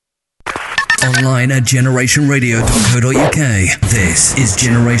Online at generationradio.co.uk. This is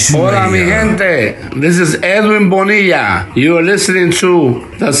Generation Hola, mi Radio. gente. This is Edwin Bonilla. You are listening to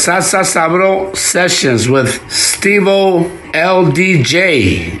the SalsaSabro Sessions with Steve-O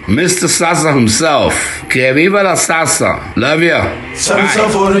LDJ, Mr. Salsa himself. Que viva la salsa. Love ya. Salsa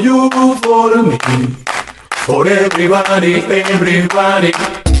for you, for me, for everybody, everybody.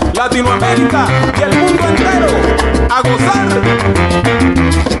 Latinoamérica y el mundo entero a gozar.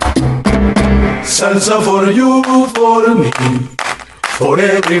 Salsa for you, for me, for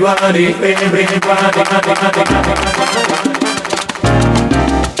everybody, everybody.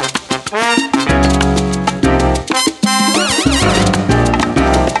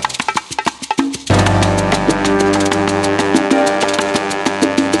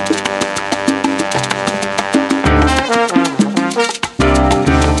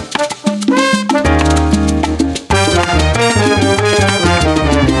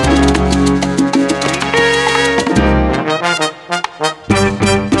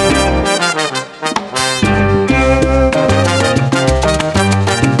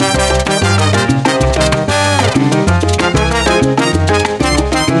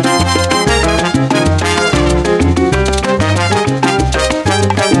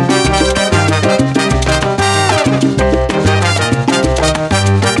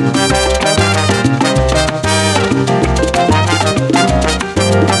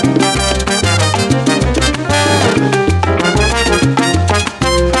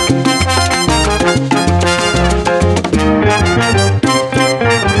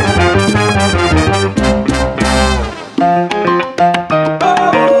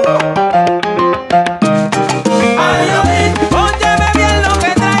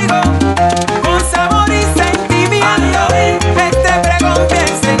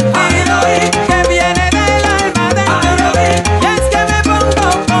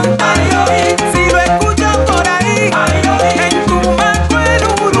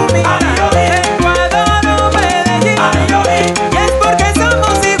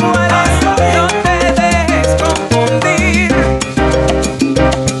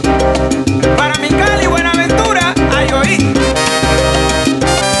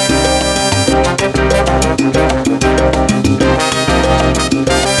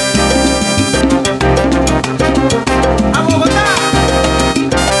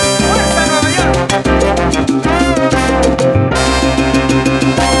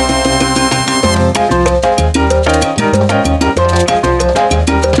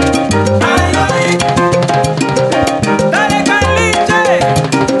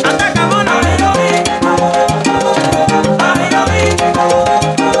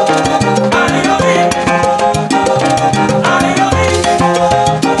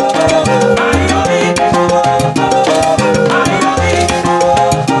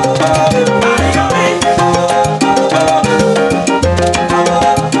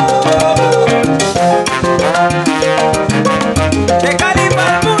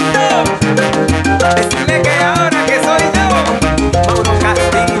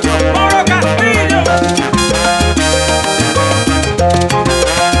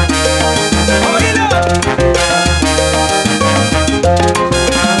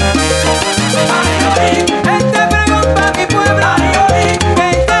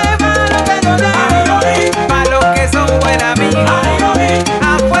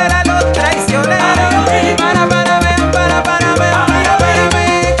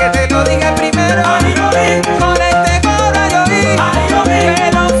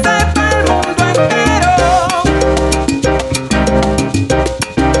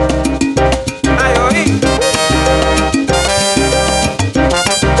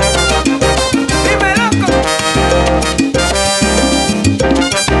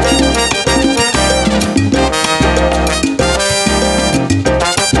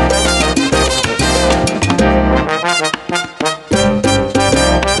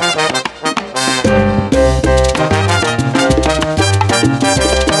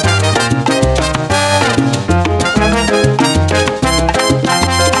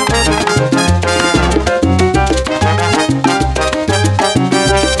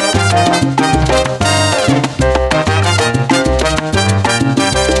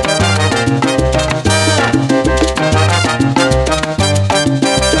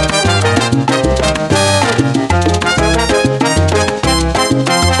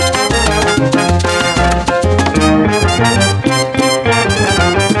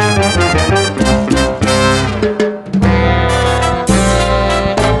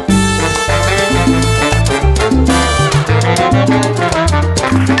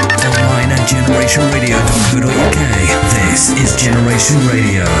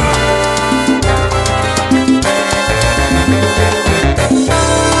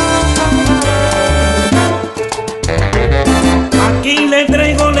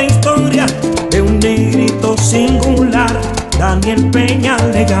 singular, Daniel Peña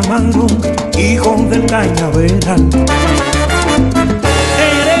le llamaron hijo del cañaveral.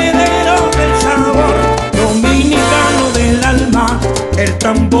 Heredero del sabor dominicano del alma, el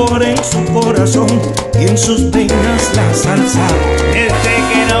tambor en su corazón y en sus venas la salsa. Desde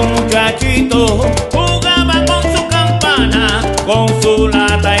que era un muchachito jugaba con su campana, con su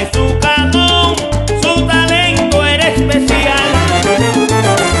lata y su cajón, su talento era especial.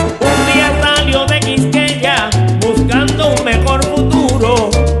 Un día salió de Quisqueya buscando un mejor futuro,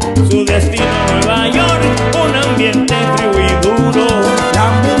 su destino Nueva York, un ambiente frío y duro. La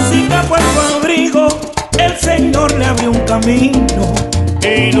música fue su abrigo, el Señor le abrió un camino,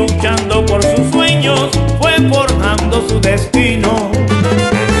 y luchando por sus sueños fue forjando su destino.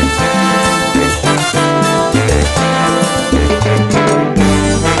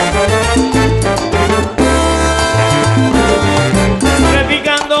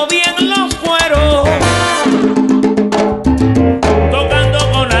 Repicando bien los cueros, tocando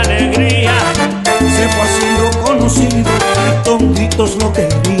con alegría, se fue haciendo conocido y tonditos lo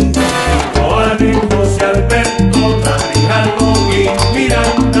querían. Juanito y Alberto, Darijaldo y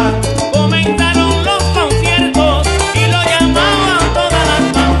Miranda. comenzaron los conciertos y lo llamaban todas las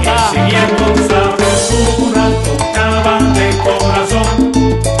bandas. Siguiendo sabrosura, tocaban de corazón.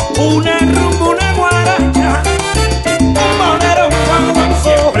 Una rumba, una guaracha, un bolero, un guaguancó.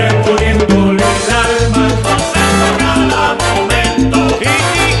 Siempre poniéndole el alma, gozando cada momento. Y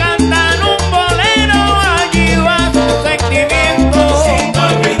si cantan un bolero, allí va su sentimiento. Sin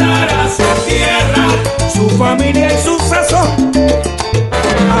olvidar a su tierra, Su familia y su sazón,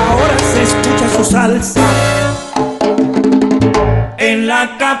 ahora se escucha su salsa en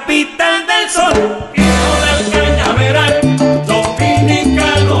la capital del sol. hijo del cañaveral,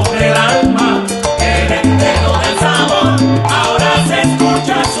 dominicano del alma, heredero del sabor. Ahora se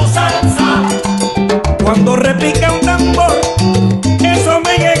escucha su salsa. Cuando repica un tambor, eso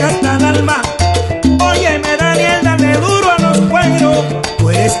me llega hasta el alma. Óyeme Daniel, dale duro a los cueros, tú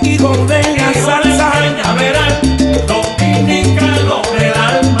eres hijo de la Hijo del salsa. cañaveral, dominicano del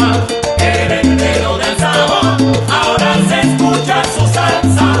alma, heredero del sabor. Ahora se escucha su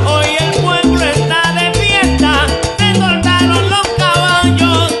salsa. Hoy el pueblo está de fiesta, se soltaron los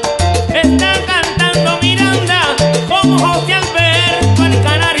caballos, está cantando Miranda con José Alberto el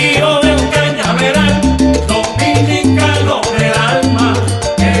canario. Hijo del cañaveral, dominicano del alma,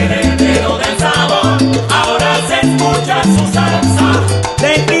 heredero del sabor. Ahora se escucha su salsa.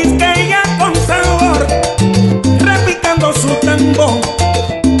 De Quisqueya con sabor, repicando su tambor,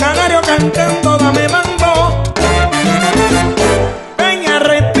 canario cantando dame mambo. Peña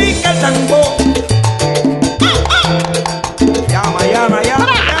repica el tambor. Llama, llama, llama,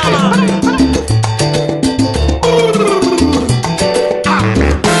 llama.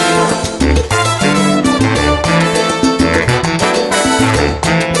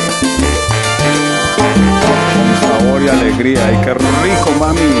 Sabor y alegría, ay qué rico,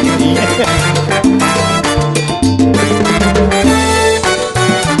 mami.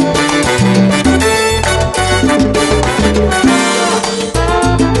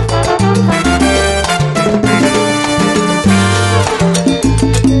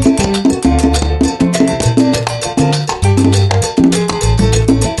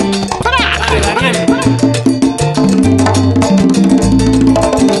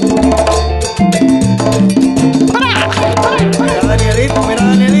 Mira Danielito, mira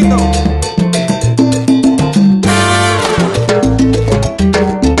Danielito.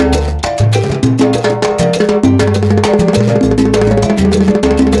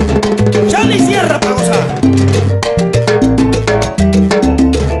 Charlie cierra para gozar.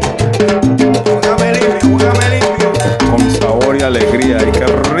 Juégame limpio. Con sabor y alegría, ay qué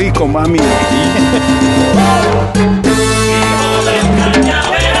rico, mami.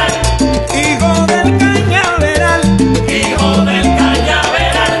 Hijo del cañaveral, Hijo del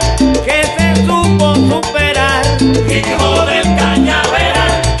cañaveral, Que se supo superar, hijo del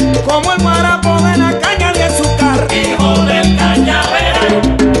cañaveral, como el guarapo de la caña de azúcar. hijo del cañaveral.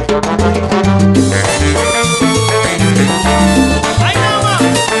 ¡ay no más!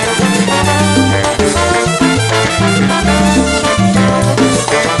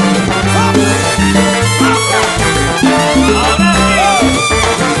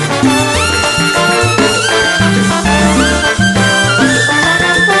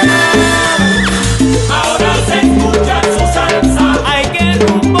 Ahora se escucha su salsa. ¡Ay qué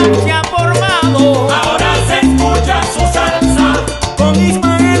rumbo se ha formado! Ahora se escucha su salsa. Con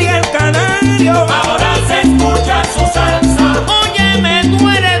Ismael y el canal.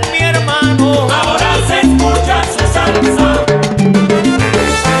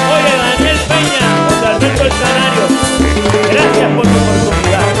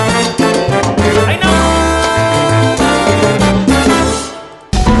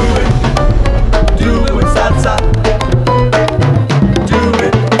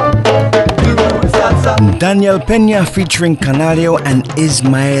 Daniel Peña featuring Canario and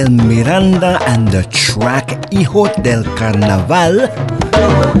Ismael Miranda and the track Hijo del Carnaval.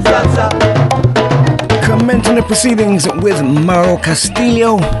 Commenting the proceedings with Mauro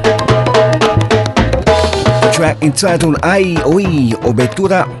Castillo. Track entitled Ay Oí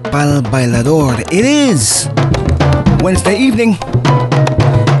Obertura Pa'l Bailador. It is Wednesday evening,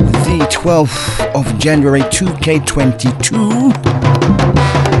 the 12th of January 2K22.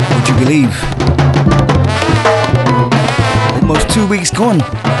 Would you believe? Almost 2 weeks gone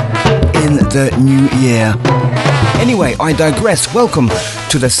in the new year. Anyway, I digress. Welcome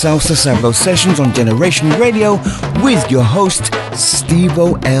to the SalsaSabro Sessions on Generation Radio with your host,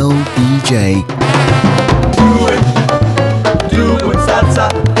 Stevo LDJ. Do it, salsa.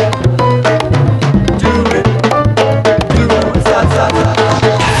 Do it, salsa.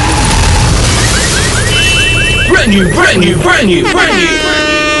 Brand new. And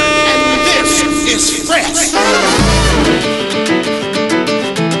this is fresh.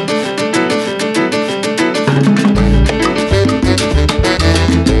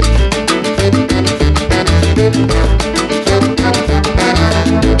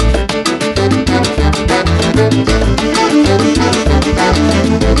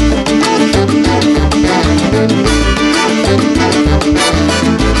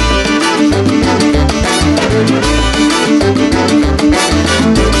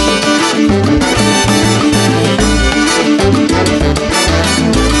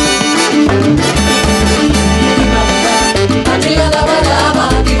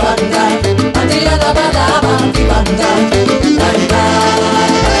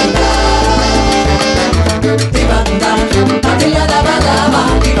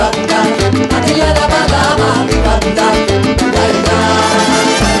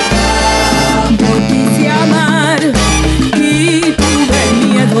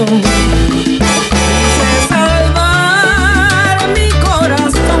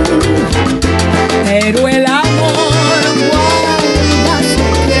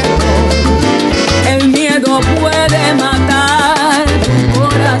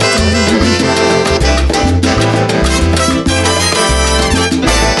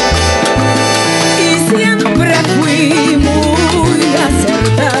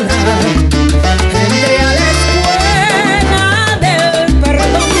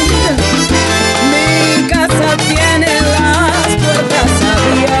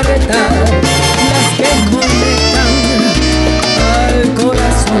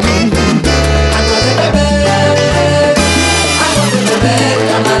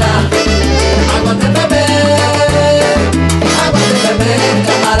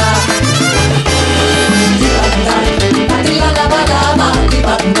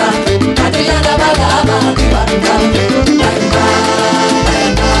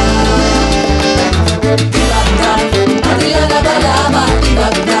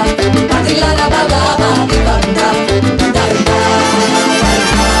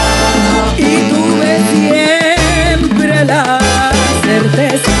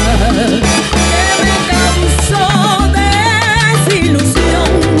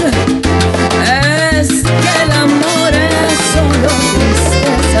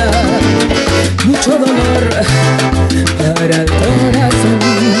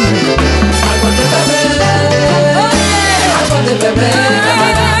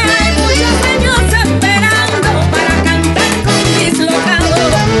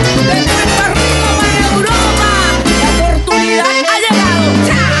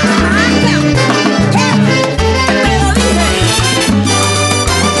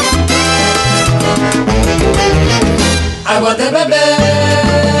 Agua de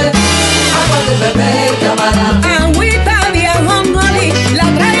beber, cámara. Agüita de ajonjolí, la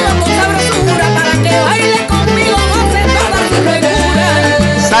traigo con sabrosura para que baile conmigo, goce toda su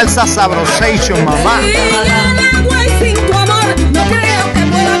figura. SalsaSabro Sessions, mamá. Sin el agua y sin tu amor, no creo que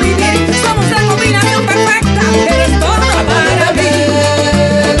pueda vivir. Somos la combinación perfecta, eres todo para mí.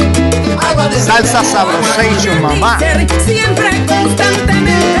 SalsaSabro Sessions, mamá. Siempre,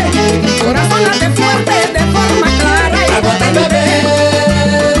 constantemente, mi corazón late fuerte de forma clara.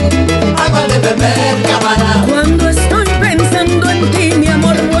 Agua de beber, cámara. Cuando estoy pensando en ti, mi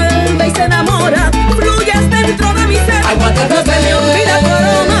amor vuelve y se enamora. Fluyes dentro de mi ser. Agua de beber, se me olvida tu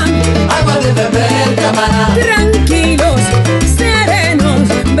aroma. Agua de beber, cámara. Tranquilos, serenos,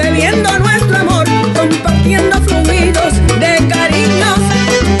 bebiendo nuestro amor, compartiendo fluidos de cariños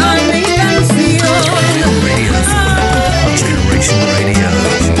a mi canción. Generation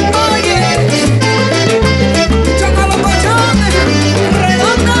Radio.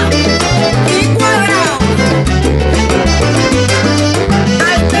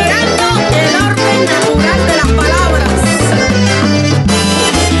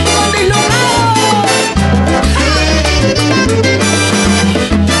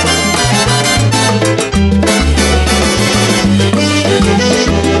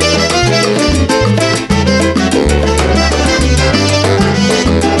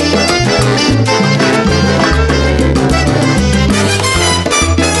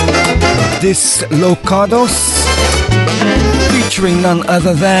 Disclocados, featuring none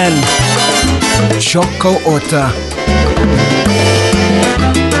other than Choc Orta.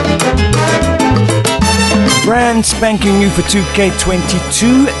 Brand spanking new for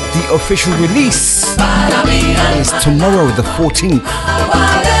 2K22. The official release is tomorrow, the 14th.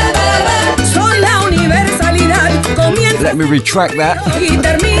 Let me retract that.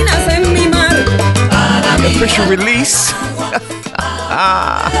 The official release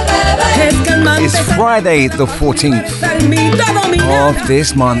is Friday, the 14th of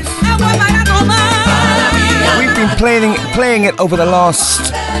this month. We've been playing it over the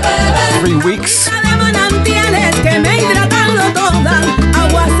last 3 weeks.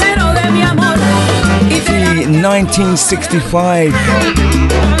 The 1965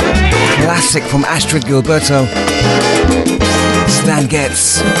 classic from Astrid Gilberto, Stan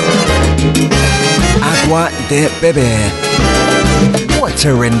Getz, Agua De Beber. What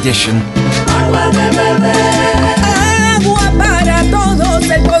a rendition. Agua de beber, agua para todos,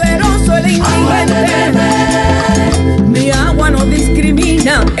 el poderoso, el inteligente. Mi agua no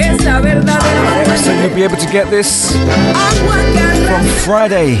discrimina, es la verdadera. So you'll be able to get this from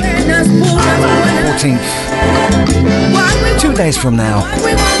Friday, 14th, 2 days from now.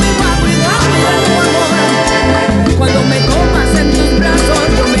 Cuando me comas en tus brazos,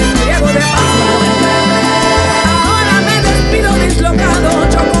 yo me embriago de paz. Ahora me despido dislocado,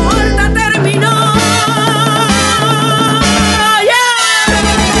 Choc Orta terminó.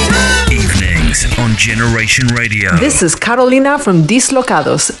 Evenings on Generation Radio. This is Carolina from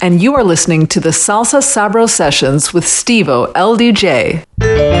Disclocados, and you are listening to the SalsaSabro Sessions with Stevo LDJ.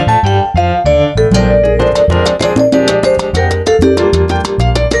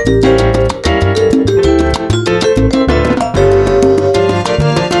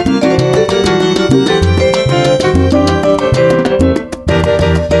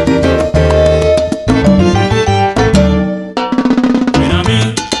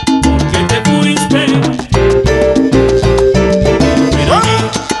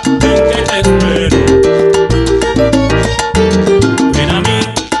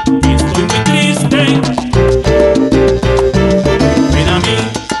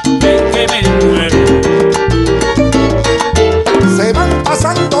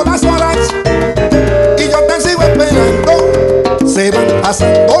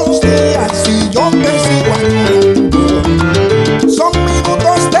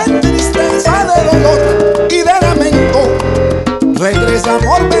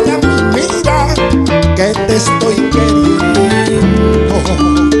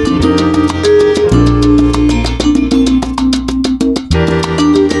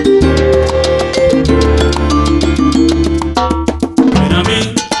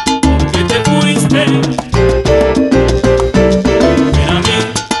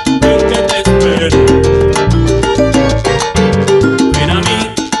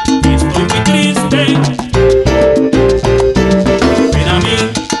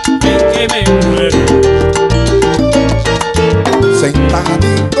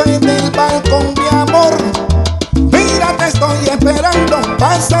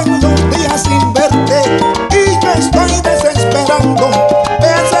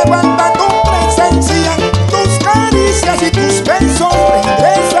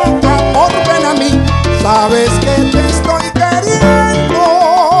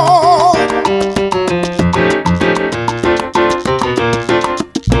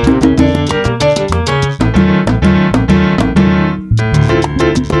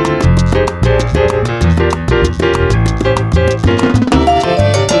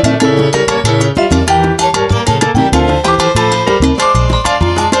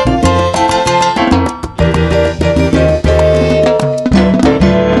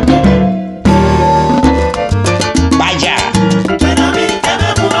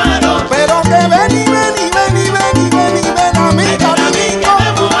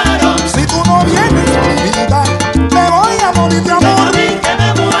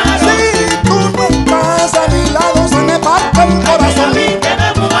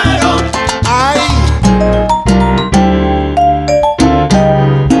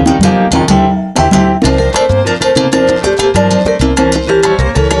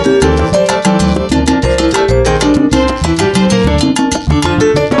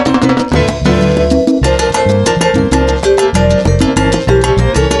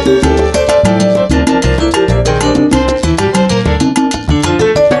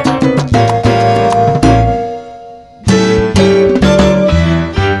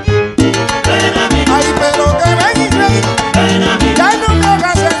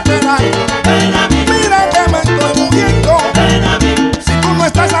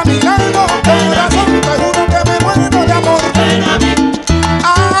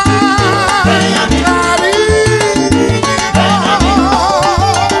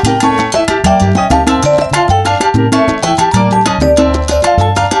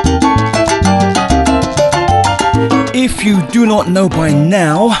 do not know by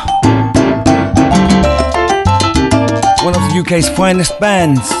now, one of the UK's finest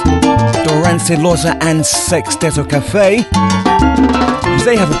bands, Dorance Loza and Sexteto Cafe,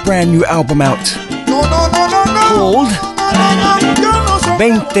 they have a brand new album out called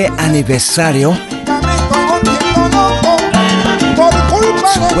 20 Aniversario,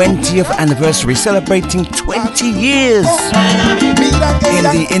 20th anniversary, celebrating 20 years in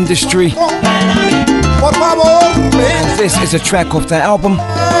the industry. And this is a track off their album,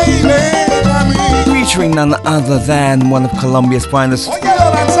 featuring none other than one of Colombia's finest,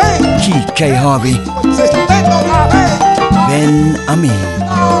 K. Harvey. Ven a mí.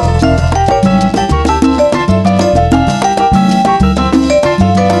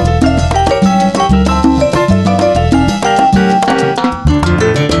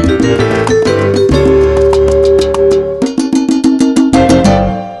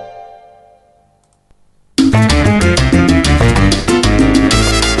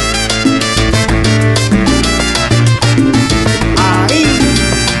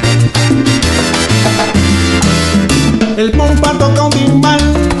 El compa toca un timbal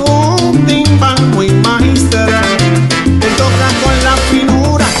muy magistral. Él toca con la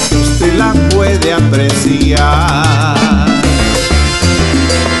finura que usted la puede apreciar.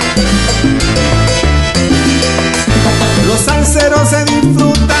 Los salseros se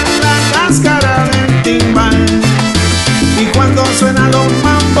disfrutan la cáscara del timbal, y cuando suenan los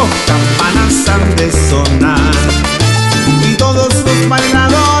mambos, campanas han de sonar, y todos los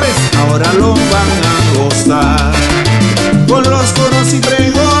bailadores ahora lo van a gozar. Con los coros y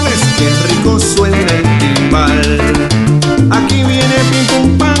pregones, qué rico suena el timbal. Aquí viene Pim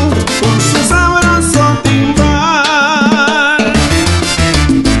Pum Pam con su sabroso timbal.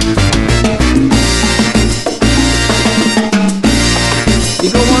 Y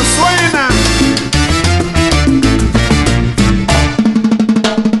como suena.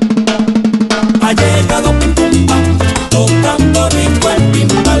 Ha llegado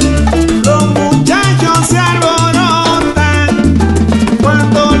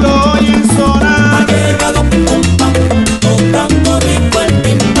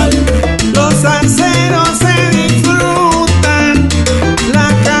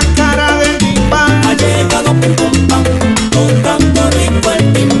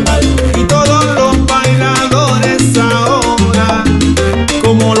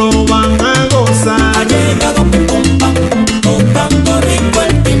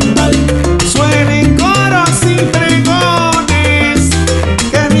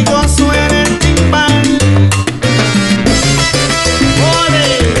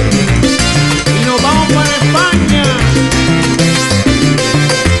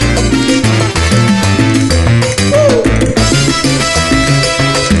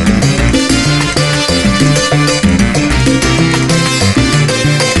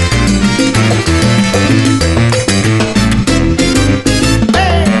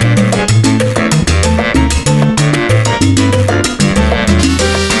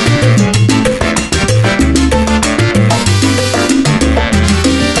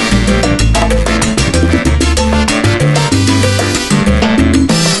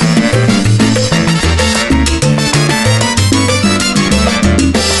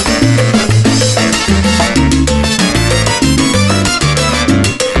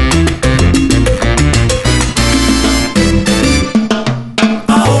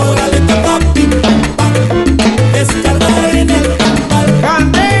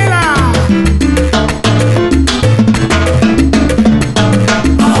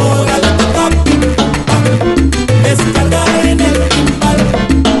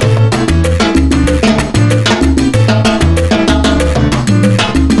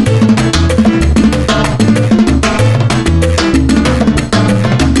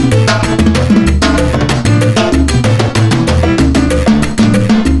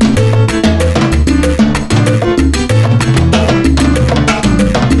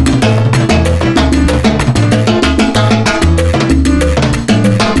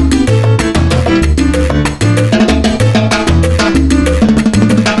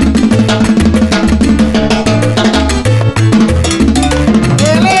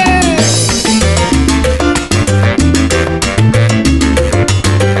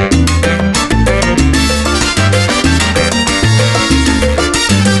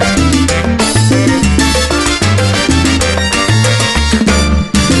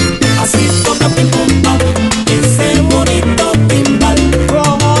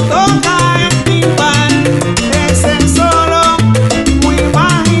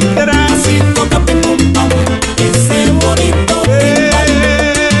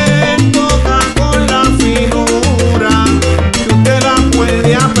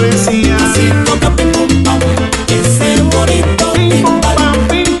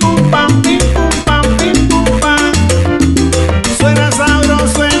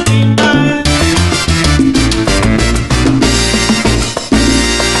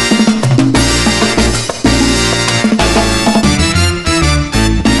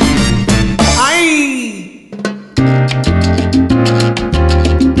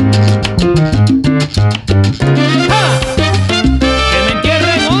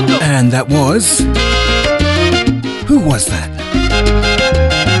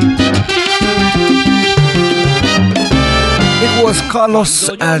Carlos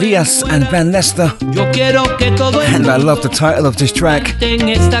Arias and Van Nesta. And I love the title of this track.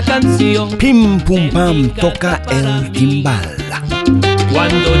 Pim Pum Pam toca el timbal.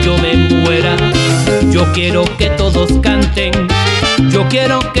 Cuando yo me muera, yo quiero que todos canten, yo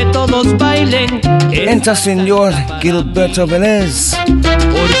quiero que todos bailen. Enter Señor Gilberto Velez.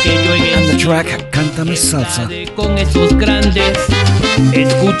 Porque yo en and the track Cántame Salsa. Con esos grandes,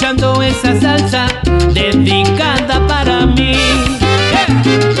 escuchando esa salsa dedicada para mí.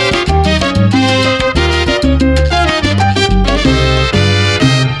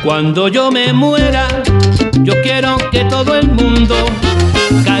 Cuando yo me muera, yo quiero que todo el mundo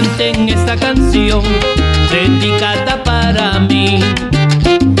canten esta canción dedicada para mí.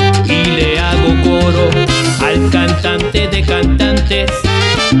 Y le hago coro al cantante de cantantes,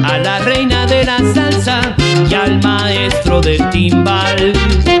 a la reina de la salsa y al maestro del timbal,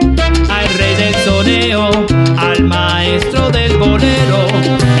 al rey del soneo, al maestro del bolero,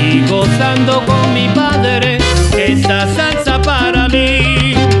 y gozando con mi padre esta salsa para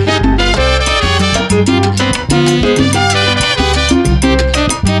mí.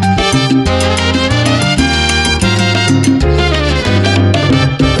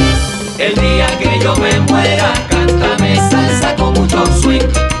 El día que yo me muera, cántame salsa con mucho swing.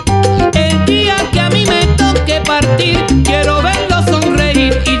 El día que a mí me toque partir, quiero verlo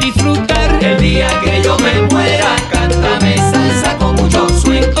sonreír y disfrutar. El día que yo me muera, cántame salsa con mucho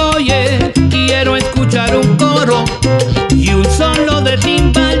swing. Oye, quiero escuchar un coro y un solo de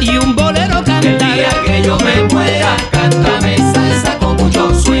timbal y un bolero cantar. El día que yo me muera, cántame salsa con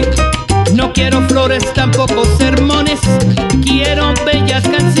mucho swing. No quiero flores, tampoco sermones, quiero bellas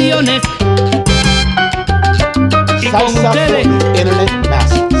canciones. Y con ustedes,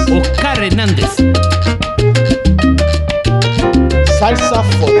 Oscar Hernández. Salsa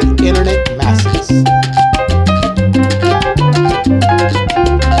for the internet masses.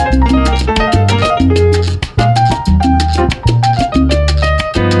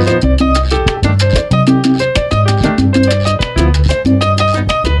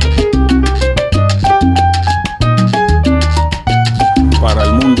 Para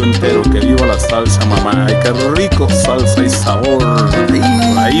el mundo entero, que viva la salsa, mamá. Ay, qué rico, salsa y sabor.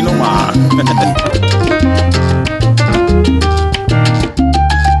 Ahí nomás.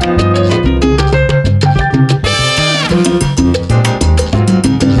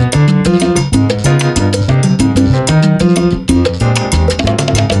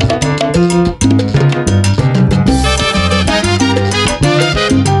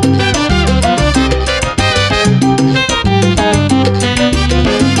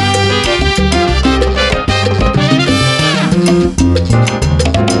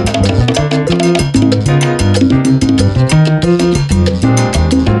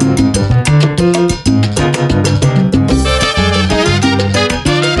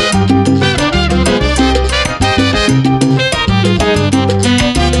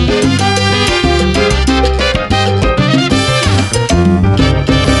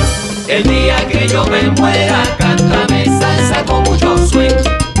 El día que yo me muera, cántame salsa con mucho swing.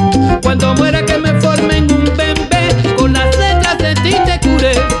 Cuando muera que me formen un bembé, con las letras de ti te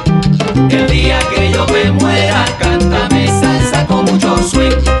curé. El día que yo me muera, cántame salsa con mucho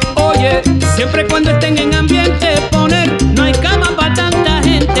swing. Oye, siempre cuando estén en ambiente poner, no hay cama para tanta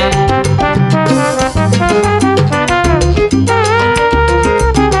gente.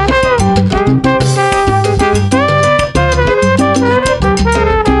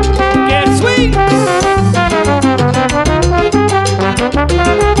 ¡Qué swing!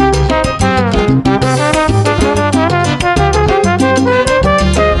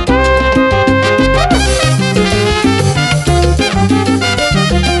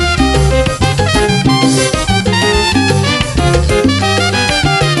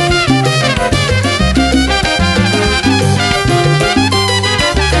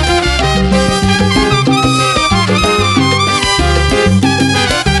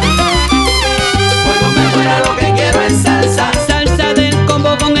 Cuando me muera lo que quiero es salsa. Salsa del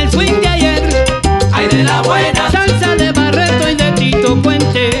combo con el swing de ayer. Ay, de la buena. Salsa de Barreto y de Tito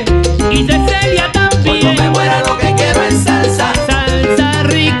Puente. Y de Celia también. Cuando me muera lo que quiero es salsa. Salsa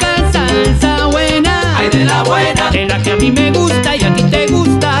rica, salsa buena. Ay, de la buena. De la que a mí me gusta y a ti te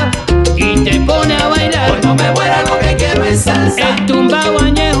gusta. Y te pone a bailar. Cuando me muera lo que quiero es salsa. El tumbao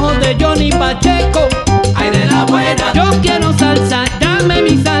añejo de Johnny Pacheco. Ay, de la buena. Yo quiero salsa, dame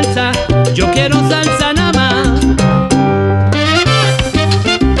mi salsa. Yo quiero salsa nada más.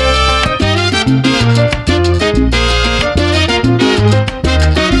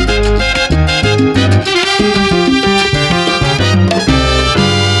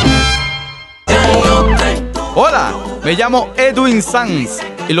 Hola, Me llamo Edwin Sanz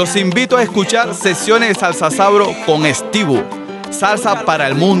y los invito a escuchar sesiones de Salsa Sabro con Estivo. Salsa para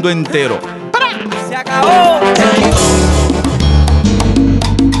el mundo entero. Se acabó.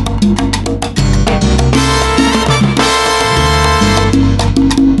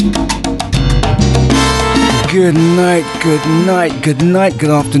 Good night, good night, good night,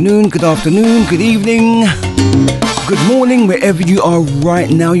 good afternoon, good evening, good morning, wherever you are right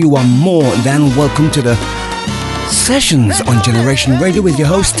now. You are more than welcome to the Sessions on Generation Radio with your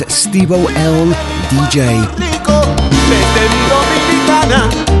host, Stevo L. DJ. Desde mi dominicana,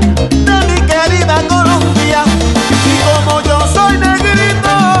 de mi querida Colombia, y como yo soy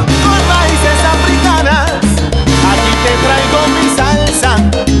negrito, con raíces africanas, aquí te traigo mi salsa,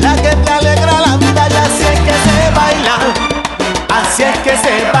 la que te alegra la vida, y así es que se baila, así es que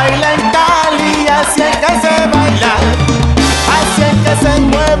se baila en Cali, así es que se baila, así es que se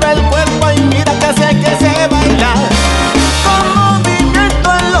mueve el cuerpo, y mira que así es que se baila, con movimiento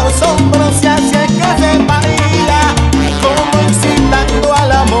en los hombros, y así es que se baila, como incitando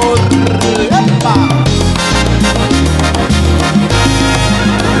al amor. ¡Epa!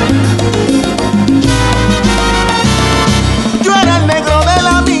 Yo era el negro de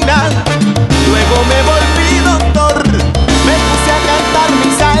la mina, luego me volví doctor, me puse a cantar mi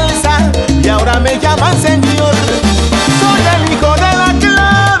salsa y ahora me llaman señor. Soy el hijo de la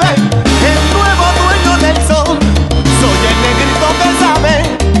clave, el nuevo dueño del son, soy el negrito que sabe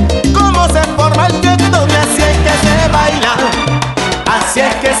cómo se forma el gueto, y así es que se baila, así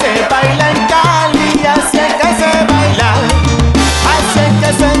es que se baila en Cali, así es que se baila, así es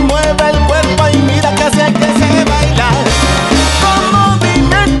que se mueve el cuerpo, y mira que así es que se baila, con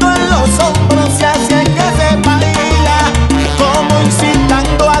movimiento en los hombros, y así es que se baila, como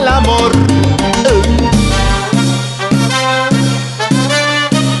incitando al amor.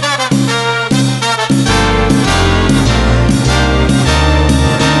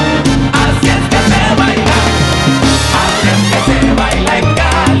 Así es que se baila, así es que se baila en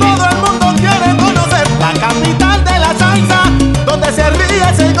Cali. Todo el mundo quiere conocer la capital de la salsa, donde se ríe,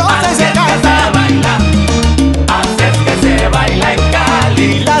 se goza y se canta. Así es que se baila en Cali.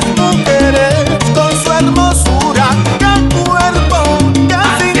 Y las mujeres con su hermosura, qué cuerpo, qué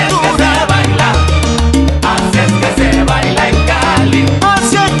cintura. Así es que se baila en Cali.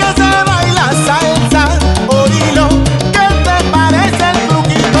 Así es que se baila salsa, oílo, ¿qué te parece el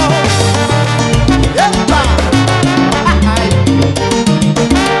truquito? ¡Epa!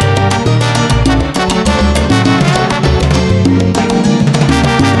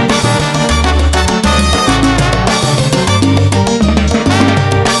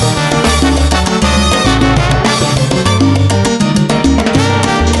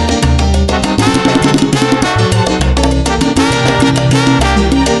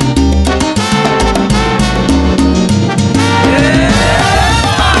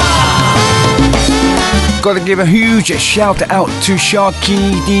 Gotta give a huge shout out to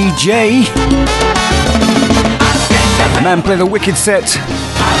Sharky DJ. Man played a wicked set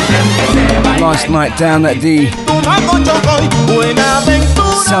last night down at the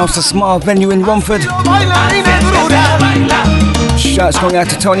Salsa Smile venue in Romford. Shouts going out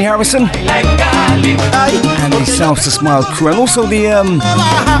to Tony Harrison and the Salsa Smile crew, and also the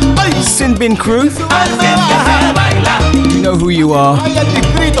Sin Bin crew. You know who you are.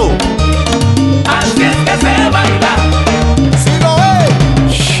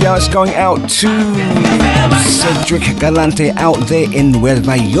 Shouts going out to Cedric Galante out there in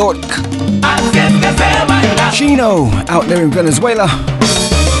Nueva York. Chino out there in Venezuela.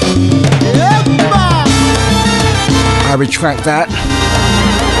 I retract that.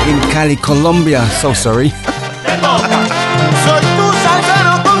 In Cali, Colombia. So sorry.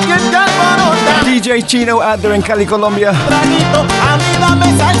 DJ Chino out there in Cali, Colombia. Where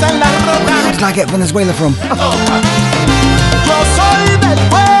did I get Venezuela from?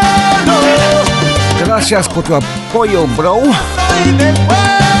 Gracias por tu apoyo, bro.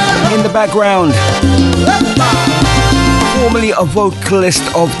 In the background, formerly a vocalist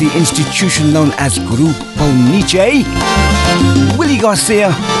of the institution known as Grupo Nietzsche, Willie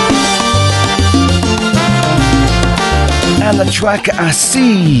Garcia. And the track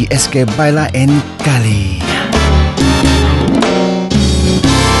Así es que baila en Cali.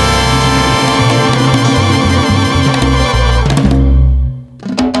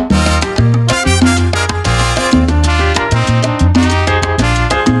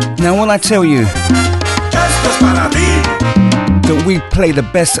 Now when I tell you that we play the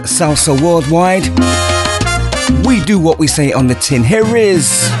best salsa worldwide, we do what we say on the tin. Here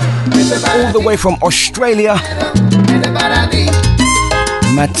is, all the way from Australia,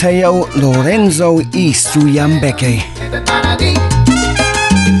 Mateo Lorenzo y Suyambeke. ti.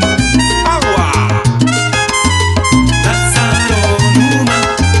 Agua.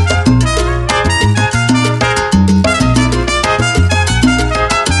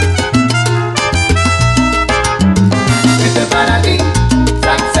 Esto es para ti,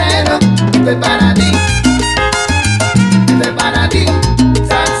 salsero, esto es para ti. Esto es para ti,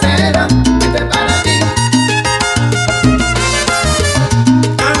 salsero, esto es para ti.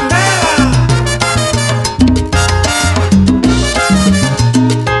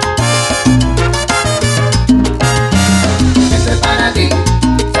 Esto es para ti,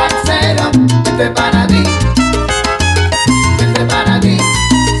 salsero, esto es para ti. Esto es para ti,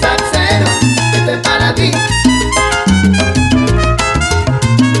 salsero, esto es para ti.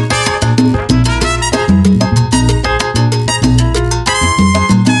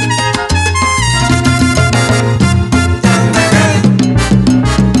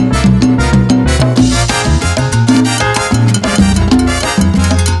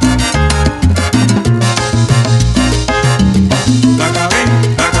 La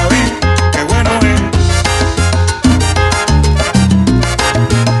cabé, qué bueno es.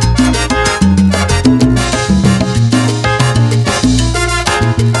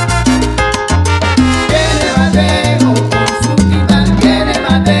 Viene Mateo con su timbal, viene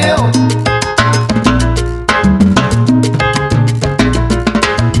Mateo.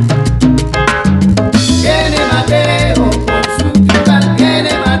 Viene Mateo con su timbal,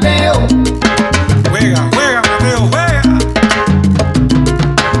 viene Mateo. Juega, Mateo, juega.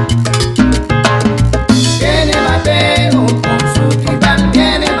 Viene Mateo con su timbal,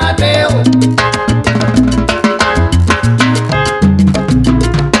 viene Mateo.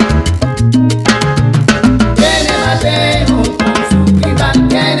 Viene Mateo con su timbal,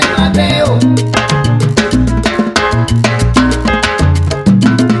 viene Mateo.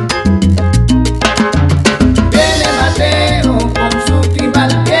 Viene Mateo con su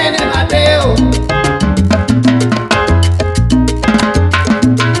timbal, viene Mateo.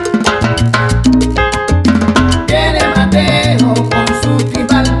 Viene Mateo con su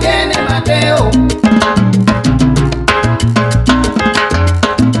timbal, viene Mateo.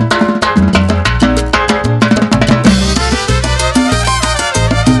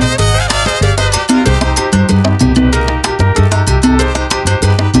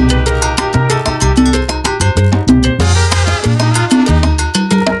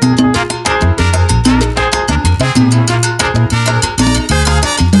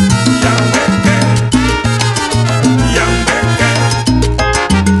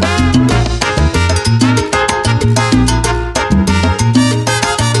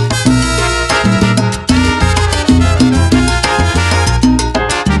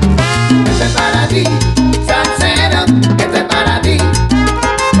 Esto es para ti, salsero, esto es para ti.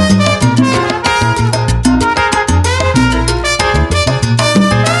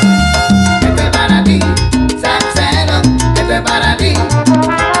 Esto es para ti, salsero, esto es para ti.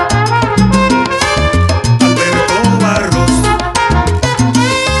 Alberto Barros.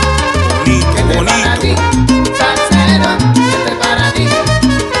 Esto es para ti, salsero, esto es para ti.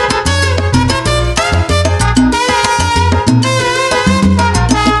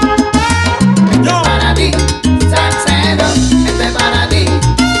 Esto es para ti, salsero, esto es para ti.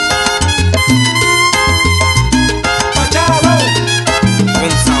 Machado.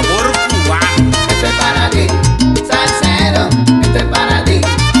 Con sabor cubano. Esto es para ti, salsero, esto es para ti.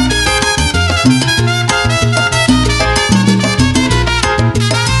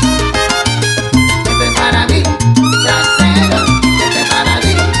 Esto es para ti, salsero, esto es para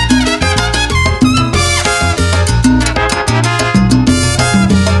ti.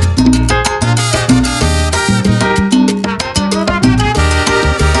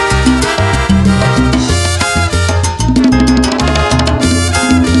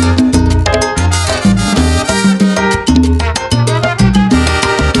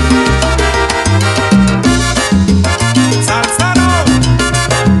 Salsaro.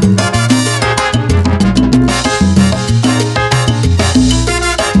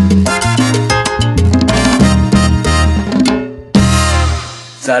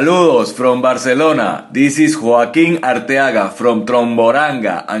 Saludos from Barcelona. This is Joaquín Arteaga from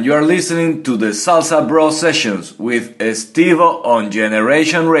Tromboranga, and you are listening to the SalsaSabro Sessions with Estivo on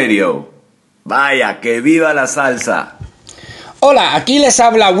Generation Radio. Vaya, que viva la salsa. Hola, aquí les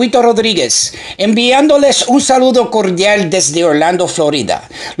habla Huito Rodríguez, enviándoles un saludo cordial desde Orlando, Florida.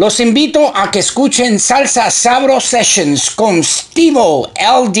 Los invito a que escuchen SalsaSabro Sessions con Estivo,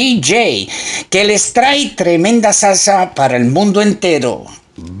 el DJ, que les trae tremenda salsa para el mundo entero.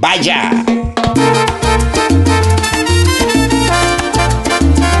 ¡Vaya!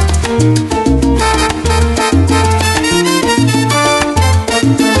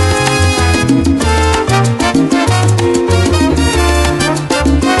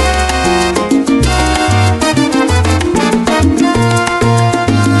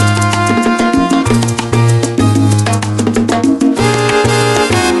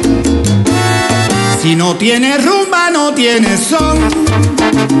 tiene rumba, no tiene son.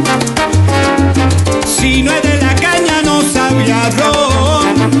 Si no es de la caña, no sabe a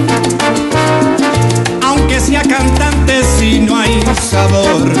ron. Aunque sea cantante, si no hay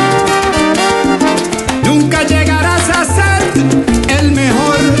sabor, nunca llegarás a ser el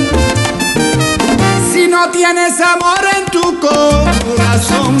mejor. Si no tienes amor en tu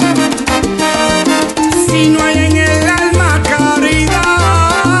corazón, si no hay en el alma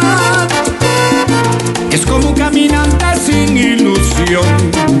caridad, es como un caminante sin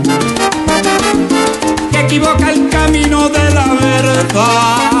ilusión que equivoca el camino de la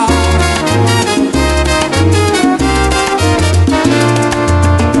verdad.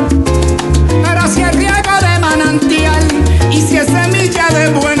 Pero si es riego de manantial y si es semilla de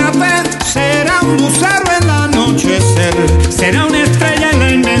buena fe, será un lucero en el anochecer, será una estrella en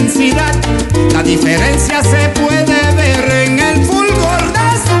la inmensidad. La diferencia se puede ver en el fulgor de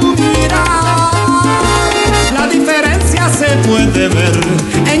su mirar. La diferencia se puede ver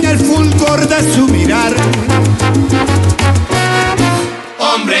en el fulgor de su mirar.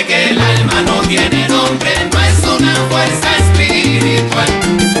 Hombre, que el alma no tiene nombre, no es una fuerza espiritual.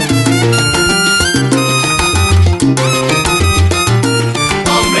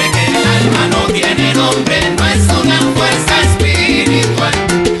 Hombre, que el alma no tiene nombre, no es una fuerza espiritual.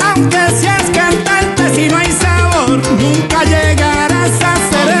 Aunque seas cantante, si no hay sabor, nunca llegarás a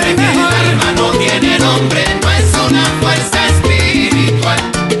ser el mejor. El alma no tiene nombre, no es una fuerza espiritual.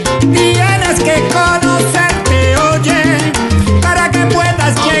 Tienes que conocerte, oye, para que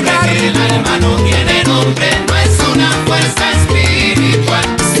puedas llegar. El alma no tiene nombre, no es una fuerza espiritual.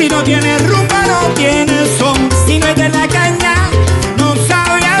 Si no tiene rumba, no tiene son. Si no es de la caña, no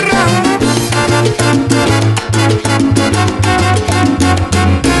sabe a ron.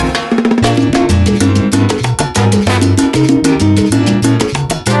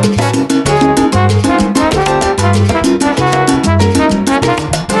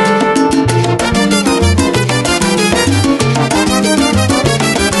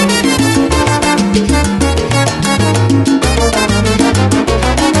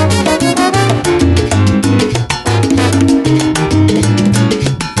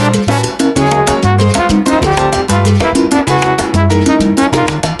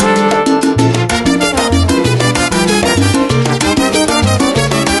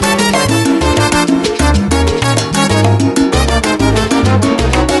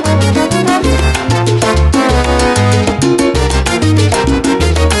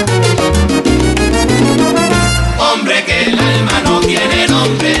 Hombre, que el alma no tiene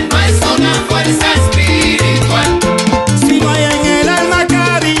nombre, no es una fuerza espiritual. Si no hay en el alma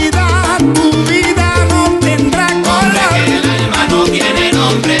caridad, tu vida no tendrá color. Hombre, que el alma no tiene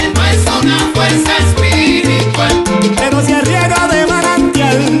nombre, no es una fuerza espiritual. Pero si es riego de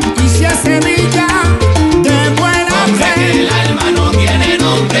manantial y si es semilla de buena Hombre, fe, que el alma no tiene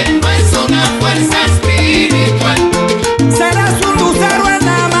nombre, no es una fuerza espiritual. serás un lucero en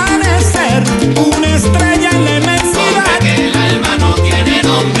amanecer, una estrella en la inmensidad. Hombre, que el alma no tiene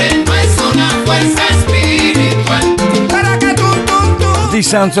nombre, no es una fuerza espiritual. Para que tú The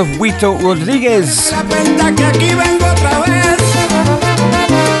sounds of Wito Rodriguez. te das cuenta que aquí vengo otra vez.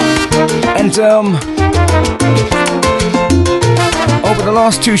 And over the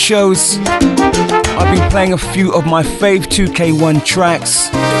last two shows, I've been playing a few of my fave 2K1 tracks.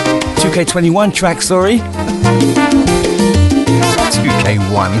 2K21 tracks, sorry.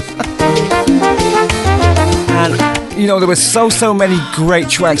 2K1. And you know, there were so many great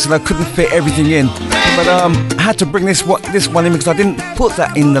tracks that I couldn't fit everything in. But I had to bring this one in because I didn't put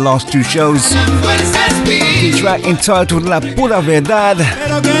that in the last two shows. The track entitled La Pura Verdad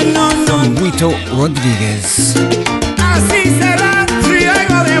from Wito Rodriguez. Así será,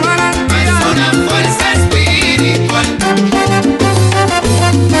 riego de manantial. Es una fuerza espiritual.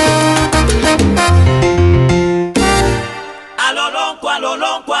 A lo loco, a lo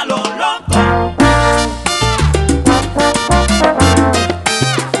loco, a lo loco.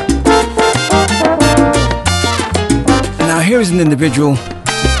 Now here is an individual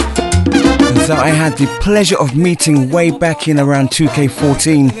that I had the pleasure of meeting way back in around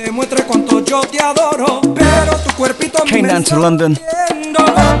 2K14. Came down to London.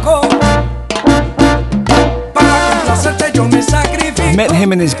 Met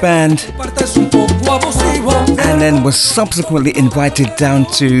him and his band, and then was subsequently invited down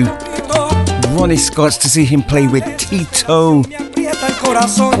to Ronnie Scott's to see him play with Tito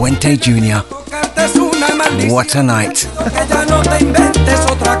Puente Jr. What a night.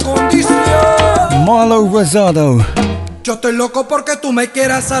 Marlo Rosado. Yo estoy loco porque tú me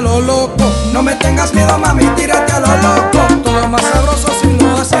quieras a lo loco. No me tengas miedo, mami, tírate a lo loco. Todo más sabroso si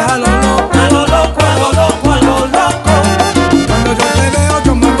lo haces a lo loco. A lo loco, a lo loco.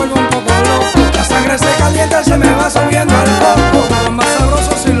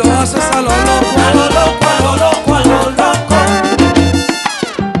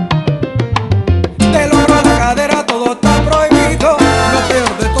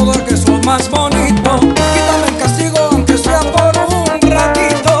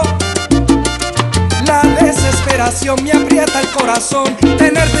 pasión me aprieta el corazón.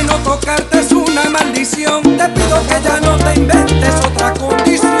 Tenerte y no tocarte es una maldición. Te pido que ya no te inventes otra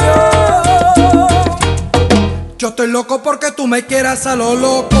condición. Yo estoy loco porque tú me quieras a lo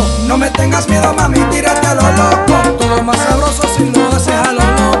loco. No me tengas miedo, mami, tírate a lo loco. Todo más sabroso si lo haces a lo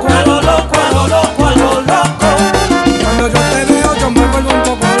loco. A lo loco, a lo loco, a lo loco. Cuando yo te veo yo me vuelvo un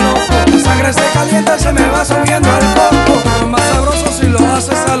poco loco. La sangre se calienta y se me va subiendo al coco. Todo más sabroso si lo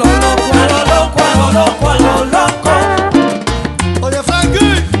haces a lo loco. A lo loco, a lo loco, a lo loco. Oye,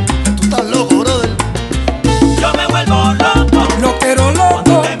 Frankie, tú estás loco, brother. Yo me vuelvo loco. Lo quiero loco.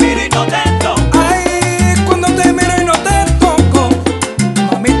 Cuando te miro y no te toco. Ay, cuando te miro y no te toco.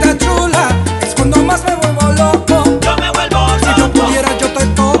 Mamita chula, es cuando más me vuelvo loco. Yo me vuelvo loco. Si yo pudiera yo te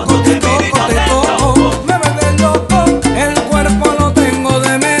toco, te toco, te toco. Me vuelve loco. El cuerpo lo tengo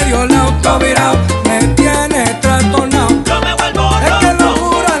de medio lado, todo virado. Me tiene trastornado. Yo me vuelvo loco. Es que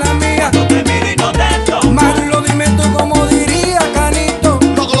locura la mía. Cuando te miro y no te toco. Marlo, dime tú como diría Canito.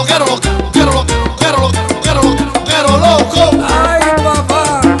 Loco, lo quiero, loco, quiero, loco, quiero, loco, quiero, loco, quiero, loco. Ay,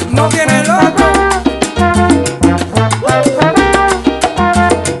 papá, no viene loco.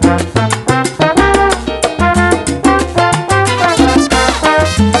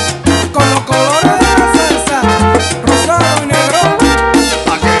 Con los colores de la salsa, rosado y negro.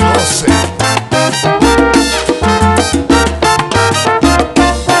 Pa' que goce.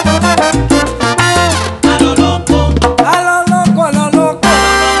 A lo loco. A lo loco, a lo loco.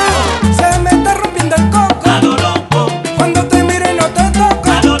 Se me está rompiendo el coco. A lo loco. Cuando te miro y no te toco.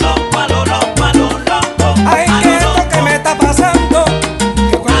 A lo loco, a lo loco, a lo loco. Ay, ¿qué es lo que me está pasando?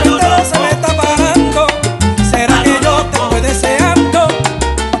 Que el cuerpo entero se me está parando. ¿Será que yo te estoy deseando?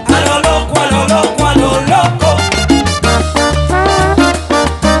 A lo loco, a lo loco, a lo loco.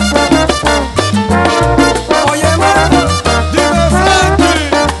 Oye, mano, Dime, Frankie,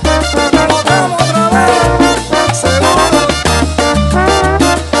 nos damos otra vez. seguro.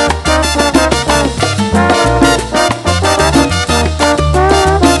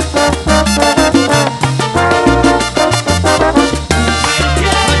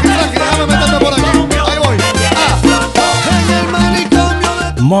 Frankie, déjame meterme por aquí. Ahí voy. En el manicomio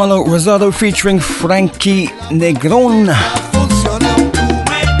de Marlo Rosado featuring Frankie Negron. funcionado.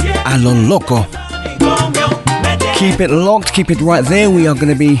 A lo loco. Keep it locked, keep it right there. We are going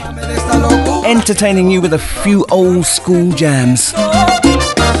to be entertaining you with a few old school jams.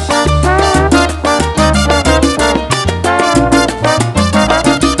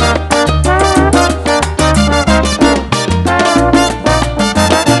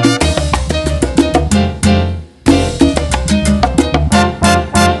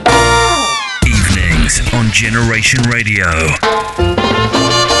 Evenings on Generation Radio.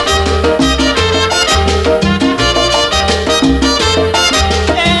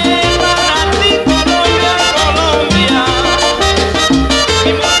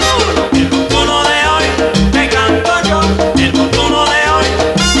 El montuno de hoy te canto yo. El montuno de hoy.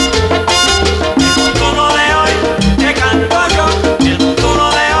 El montuno de hoy te canto yo. El montuno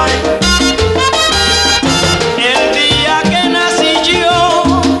de hoy. El día que nací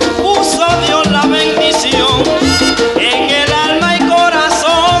yo, puso Dios la bendición en el alma y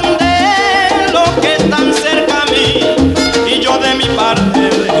corazón de los que están cerca a mí. Y yo de mi parte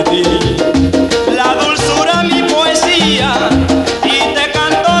le di la dulzura, mi poesía. Y te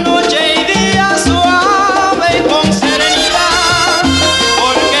canto noche y día suave y con serenidad.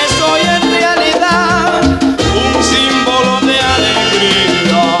 Porque soy en realidad un símbolo de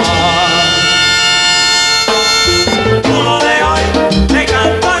alegría. El montuno de hoy te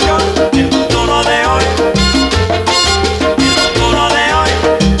canto yo. El montuno de hoy. El montuno de hoy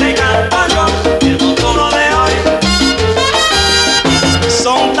te canto yo. El montuno de hoy.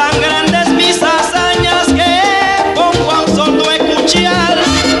 Son tan grandes mis hazañas que pongo a un sordo escuchar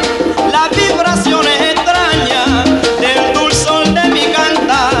las vibraciones extrañas del dulzor de mi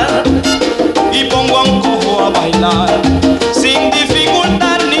cantar y pongo a un cojo a bailar sin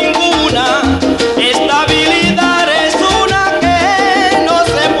dificultad ninguna. Esta habilidad es una que no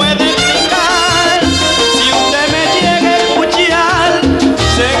se puede explicar. Si usted me llega a escuchar,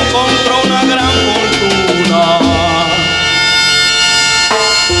 se encontró una gran fortuna.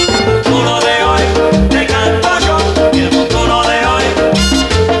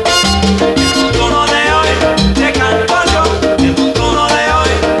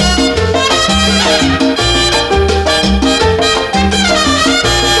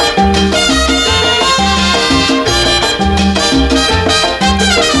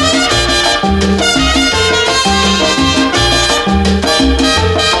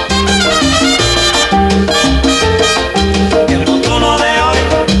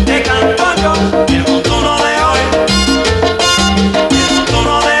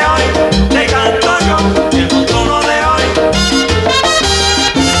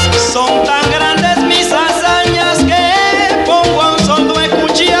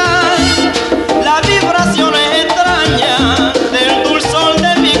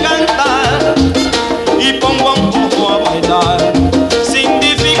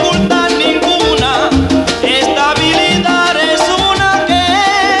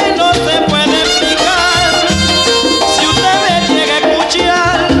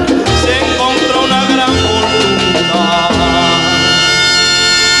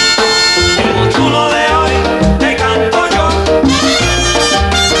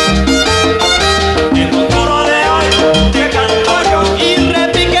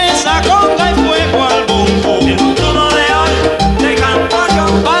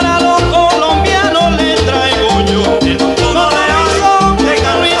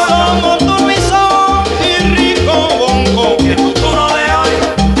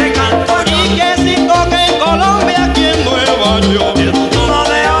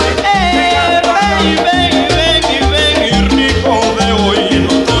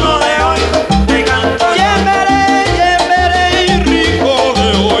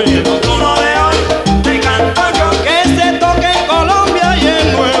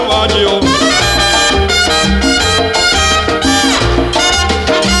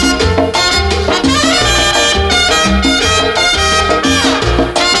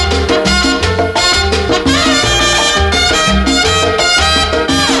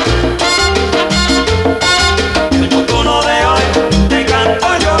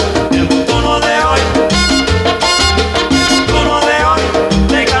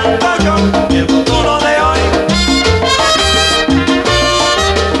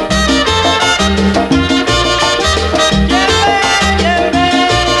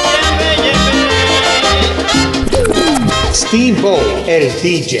 Steve-O, el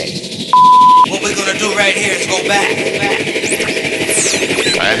DJ. What we're gonna do right here is go back.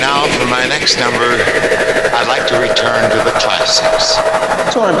 And now for my next number, I'd like to return to the classics.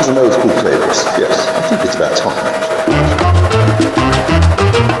 Time for some old school flavors. Yes, I think it's about time.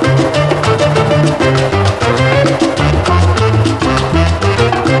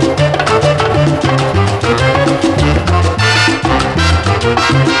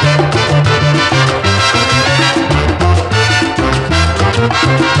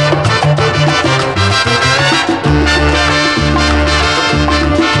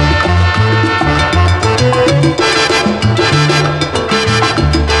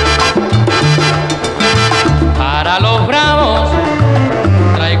 Para los bravos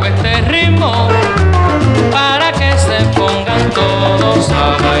traigo este ritmo para que se pongan todos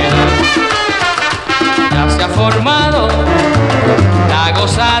a bailar. Ya se ha formado la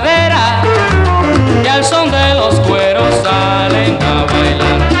gozadera y al son de los cueros salen a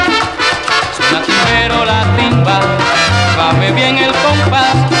bailar. Suena timbrero la timba, bame bien el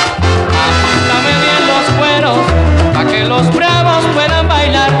compás, apúntame bien los cueros para que los bravos puedan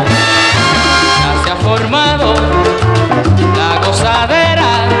bailar. Ya se ha formado la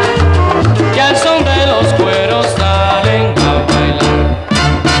gozadera y al son de los cueros salen a bailar.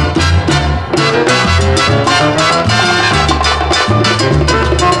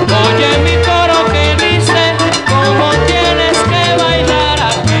 Oye mi coro que dice cómo tienes que bailar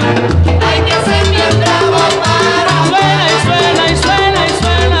aquí. Hay que ser bien bravo para suena y suena y suena y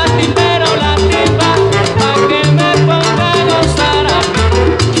suena timbero la timba pa' que me ponga a gozar aquí.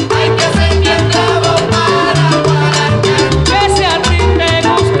 Hay que ser bien bravo para guarañar. Que si a ti te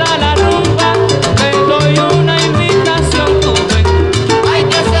gusta la rumba te doy una invitación tú ven. Hay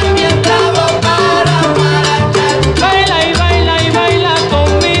que ser bien bravo para guarañar. Baila y baila y baila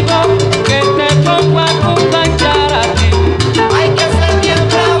conmigo que te pongo a cumbanchar aquí. Hay que ser bien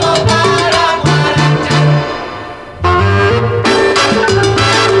bravo para guarañar.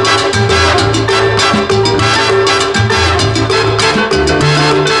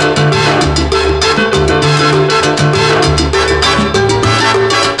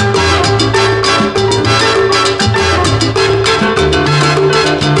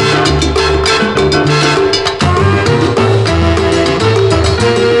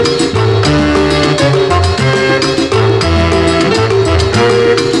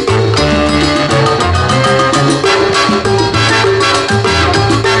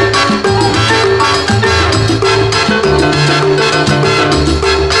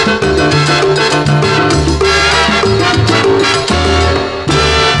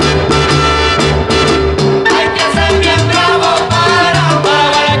 Hay que ser bien bravo para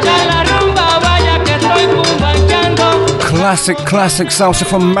guarachar la rumba, vaya que estoy cumbanchando. Classic salsa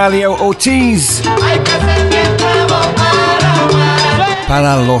from Malio Ortiz. Hay que ser bien bravo para guarañar.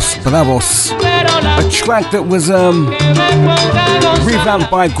 Para los Bravos. A track that was revamped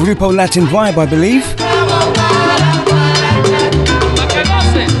by Grupo Latin Vibe, I believe.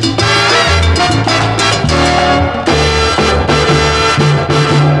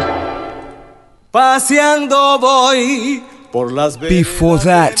 Paseando voy por las Before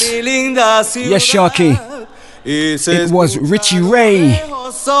that, mi linda ciudad. yes, Sharky, it was Richie Ray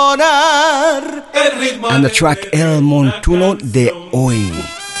Sonar el ritmo and the track El Montuno de Hoy.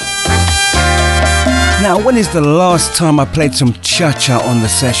 Now, when is the last time I played some cha-cha on the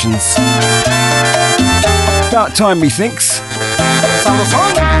sessions? About time, methinks.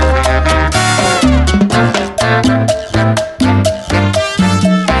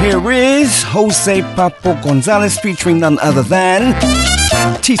 Here is Jose Papo Gonzalez featuring none other than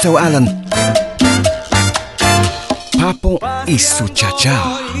Tito Allen. Papo y su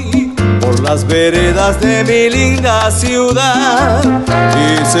cha-cha. por las veredas de mi linda ciudad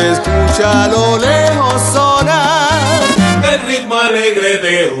y se escucha a lo lejos sonar el ritmo alegre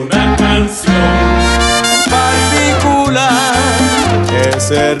de una canción particular,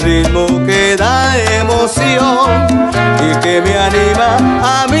 ese ritmo que da emoción y que me anima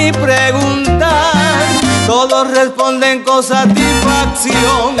a mi preguntar. Todos responden con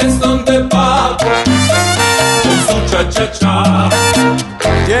satisfacción. Es donde Papo con su cha-cha-cha,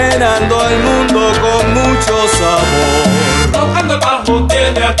 llenando el mundo con mucho sabor. Tocando el bajo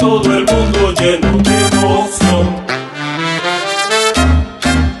tiene a todo el mundo lleno de emoción.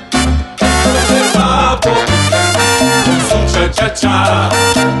 El Papo con su cha-cha-cha,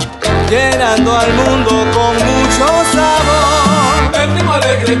 llenando al mundo con mucho sabor. El ritmo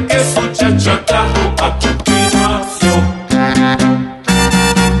alegre que su cha-cha trajo a continuación.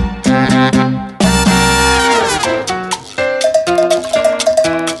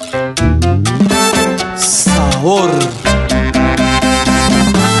 Sabor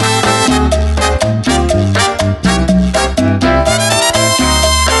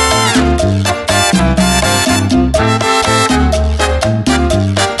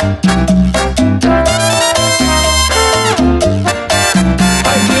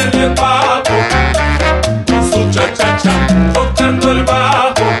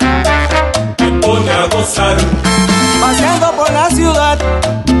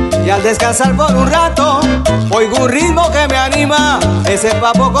al descansar por un rato, oigo un ritmo que me anima, ese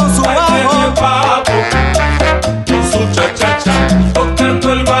papo con su bajo. Ese papo con su cha-cha-cha,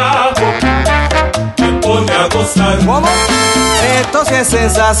 tocando el bajo, me pone a gozar. ¿Cómo? Esto sí es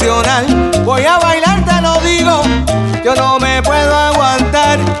sensacional, voy a bailar, te lo digo, yo no me puedo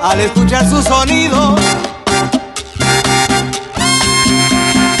aguantar al escuchar su sonido.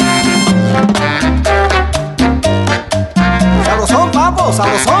 Sabrosón, papo,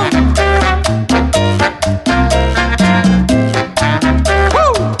 sabrosón.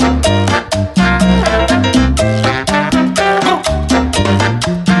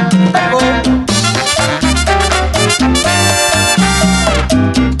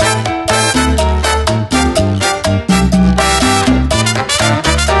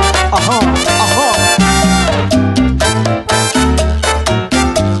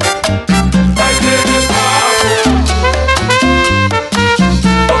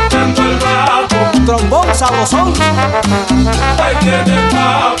 Sabrosón. Ahí viene el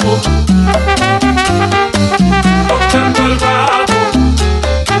papo, tocando el bajo.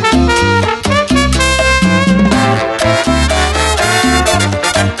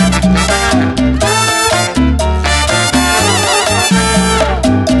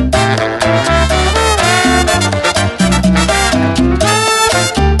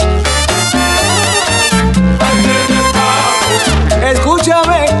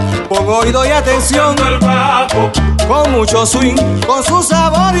 Escúchame, pon oído y atención. Con mucho swing, con su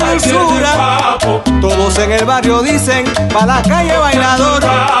sabor y dulzura. Todos en el barrio dicen, pa' la calle bailador.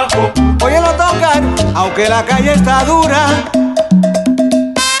 Óyelo tocar, aunque la calle está dura.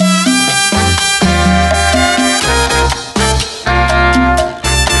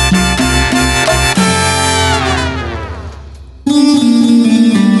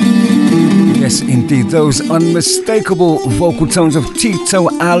 Yes, indeed, those unmistakable vocal tones of Tito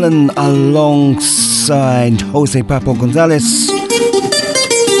Allen alongside Jose Papo Gonzalez.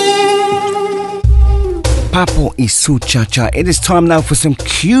 Papo y su cha-cha. It is time now for some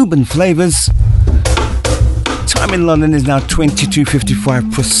Cuban flavors. Time in London is now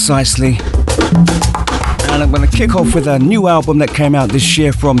 22:55 precisely. And I'm going to kick off with a new album that came out this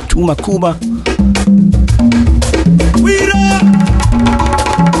year from Tuma Cuba.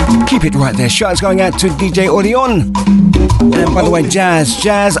 Keep it right there. Shout's going out to DJ Orion. And by the way,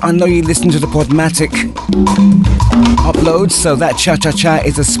 Jazz, I know you listen to the Podmatic uploads, so that cha-cha-cha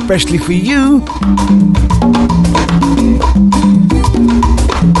is especially for you.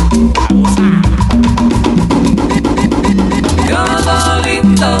 Todo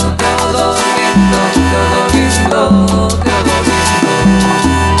lindo, todo lindo, todo lindo, todo lindo.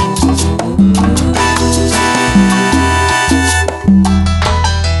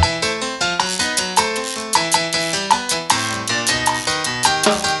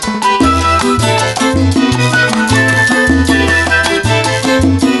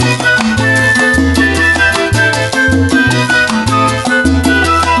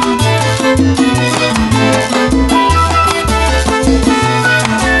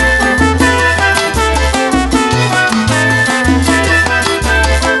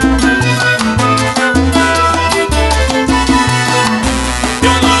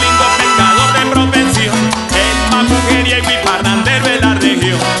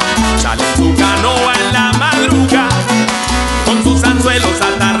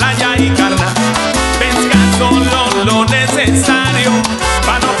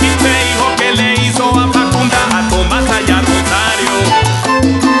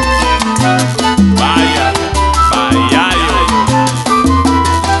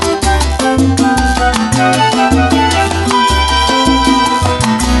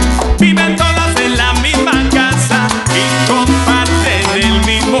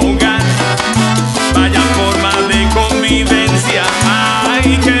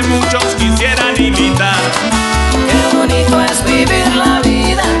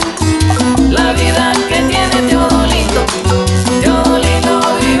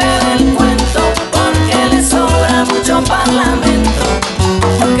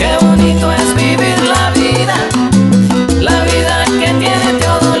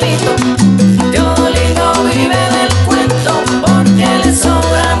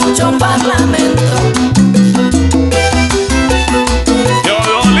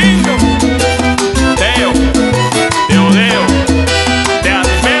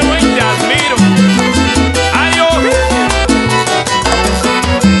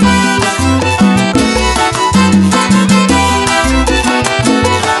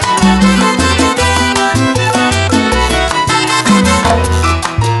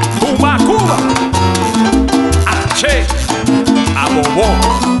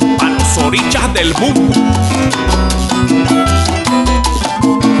 orillas del mundo.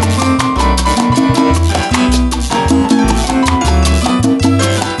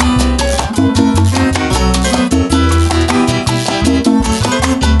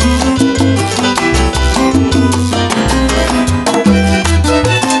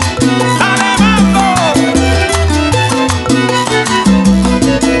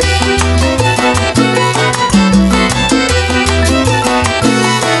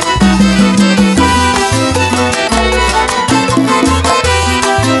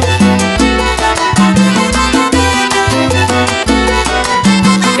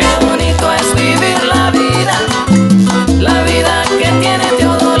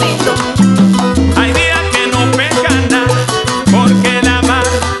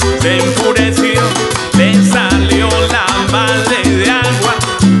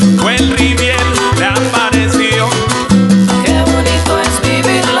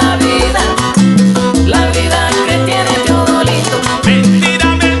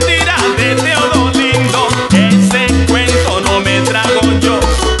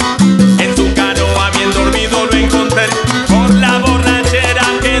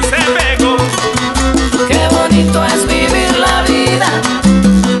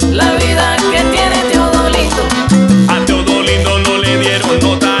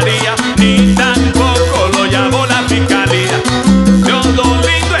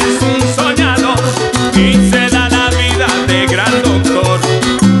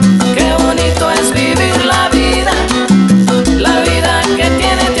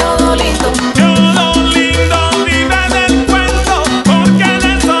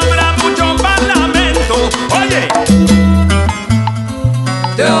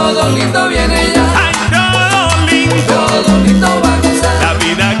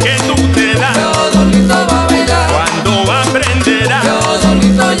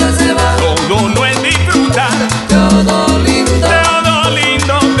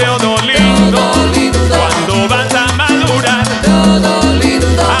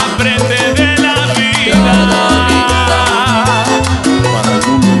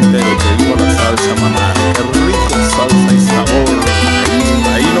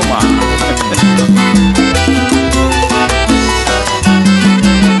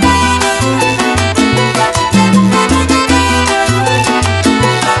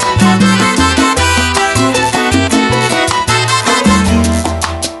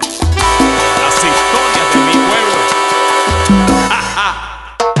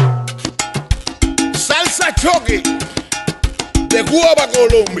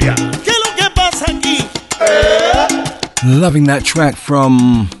 Loving that track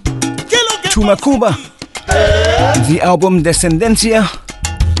from Tumacuba, the album Descendencia,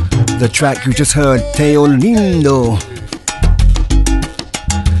 the track you just heard, Teo Lindo.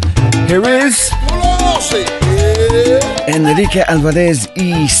 Here is Enrique Alvarez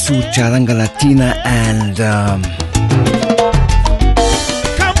y su charanga latina, and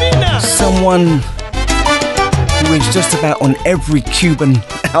someone who is just about on every Cuban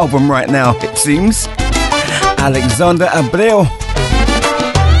album right now, it seems. Alexander Abreu.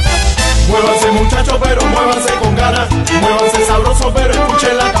 Muévanse muchachos, pero muévanse con ganas. Muévanse sabroso, pero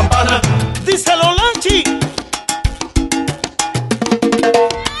escuchen la campana. Díselo, Lanchi.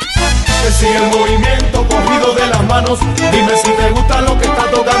 Que sigue el movimiento cogido de las manos. Dime si te gusta lo que está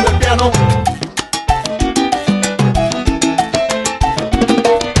tocando el piano.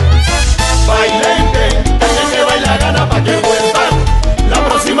 Bailengue, que baila gana pa' que vuelvan la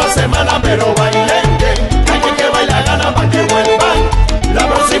próxima semana, pero bailengue. La gana pa' que vuelvan la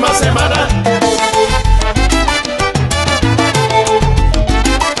próxima semana.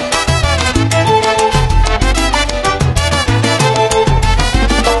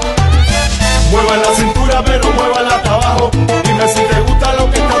 Muevan la cintura, pero muévanla hasta abajo. Dime si te gusta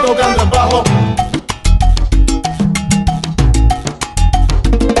lo que está tocando el bajo.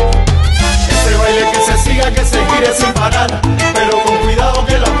 Ese baile que se siga, que se gire sin parar, pero con cuidado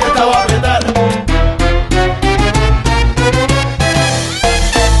que la orquesta va a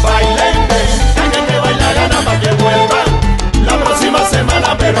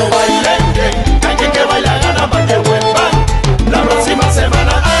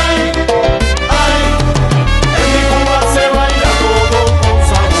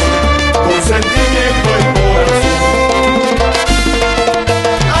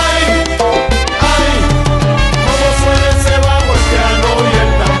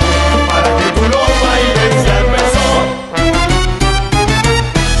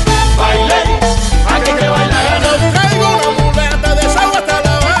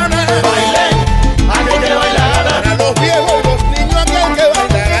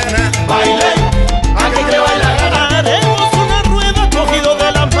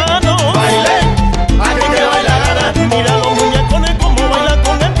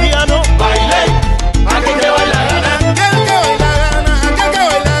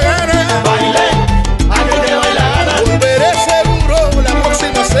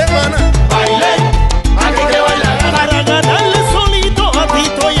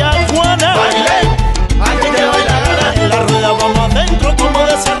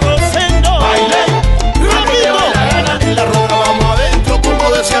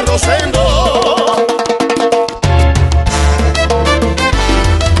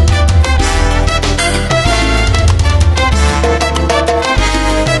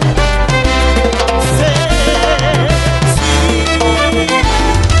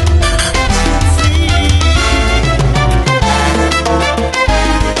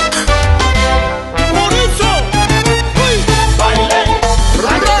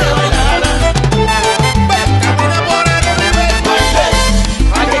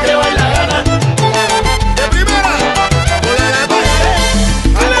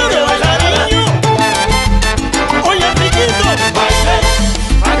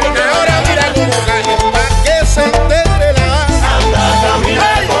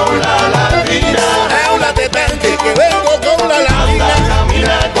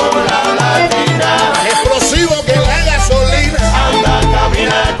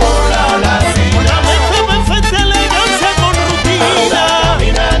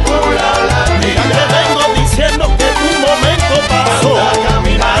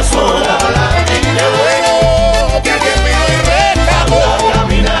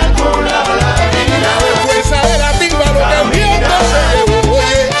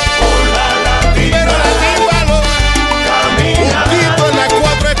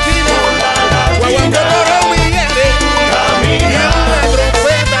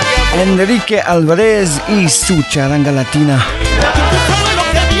Enrique Alvarez y su charanga latina.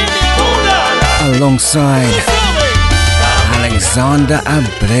 Alongside Alexander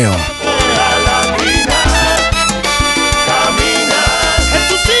Abreu.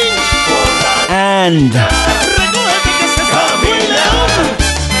 And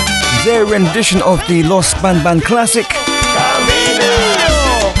their rendition of the Los Band Classic.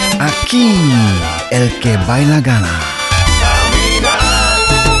 Aquí el que baila gana.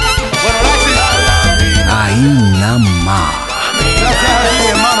 Ahí nada más. Gracias a ti,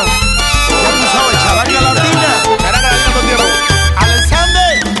 hermano. Ya tú sabes, charanga latina todo el tiempo.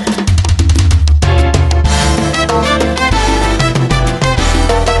 Alexander.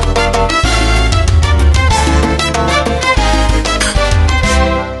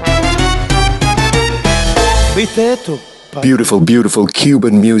 ¿Viste esto? Beautiful, beautiful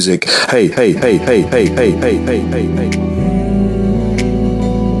Cuban music. Hey, hey, hey, hey, hey, hey, hey, hey, hey, hey.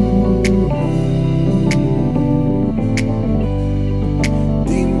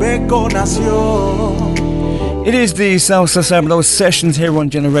 It is the SalsaSabro Sessions here on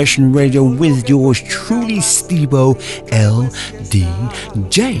Generation Radio with yours truly, Stevo LDJ.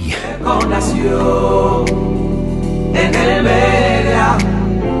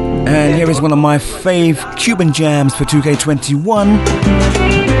 And here is one of my fave Cuban jams for 2K21.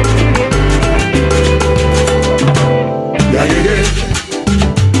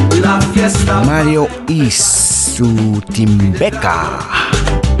 Mario y su Timbeca.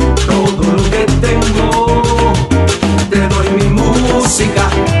 Todo lo que tengo, te doy mi música,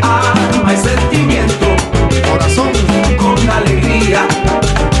 alma y sentimiento, corazón con alegría,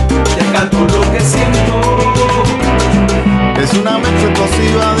 te canto lo que siento. Es una mezcla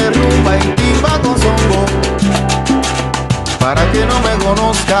explosiva de rumba y timba con songo. Para que no me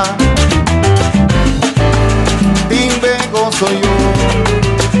conozca, Timbeco soy yo,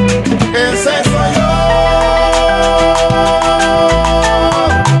 ese soy yo.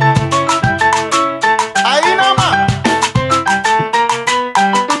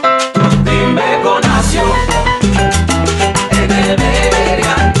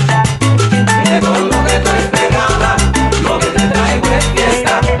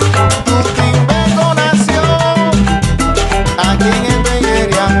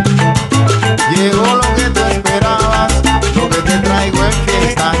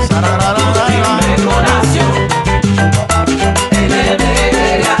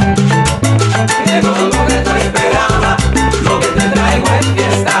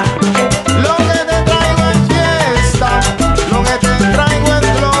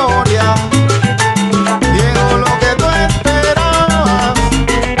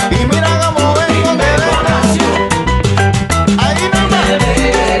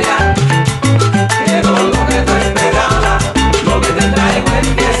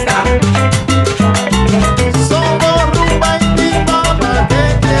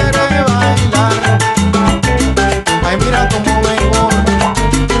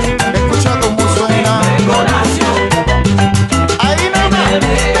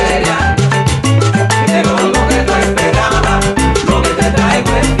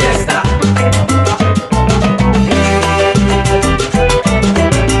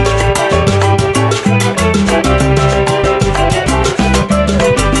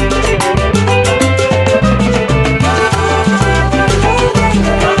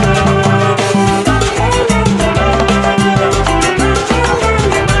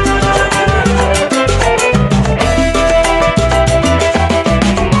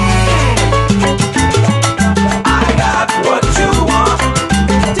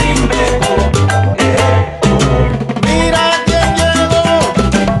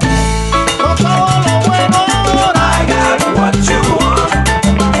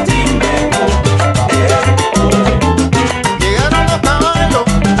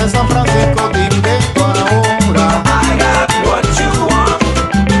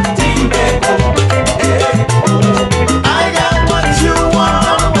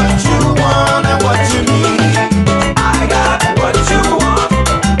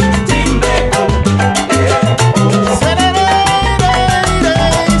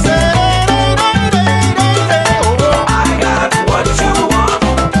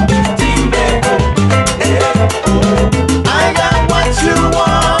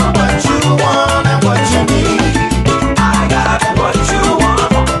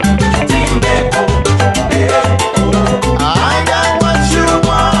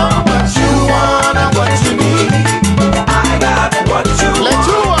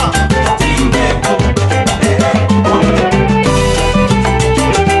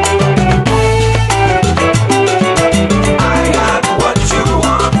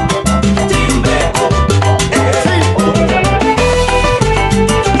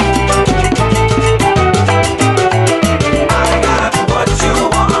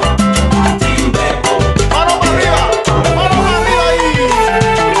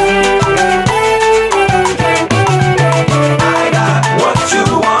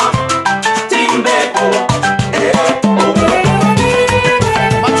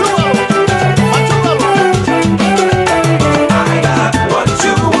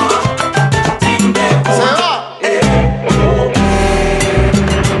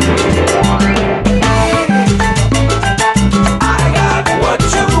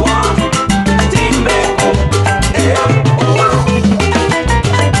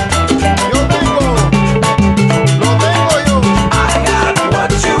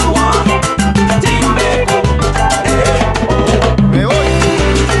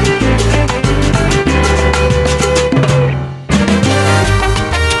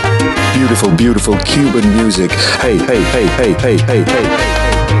 beautiful, beautiful Cuban music. Hey, hey, hey, hey, hey, hey, hey.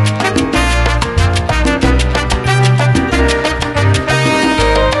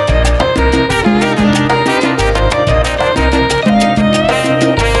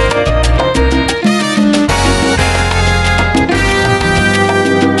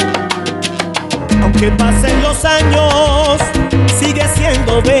 Que pasen los años, sigue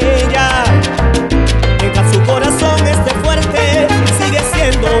siendo bella. Mientras su corazón esté fuerte, sigue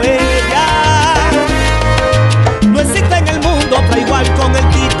siendo ella. No existe en el mundo otra igual con el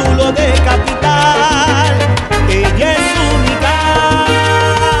título de capital. Ella es única.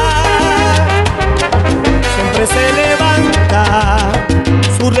 Siempre se levanta,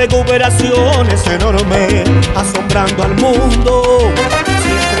 su recuperación es enorme, asombrando al mundo.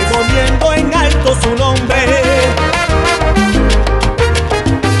 Siempre poniendo en alto su nombre.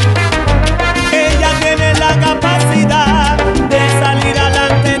 Ella tiene la capacidad de salir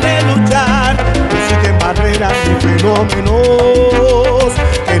adelante, de luchar. Siguen barreras y fenómenos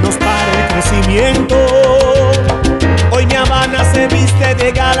que nos para el crecimiento. Hoy mi Habana se viste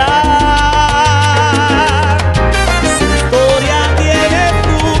de gala. Su historia tiene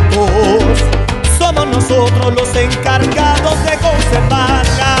frutos. Somos nosotros los encargados de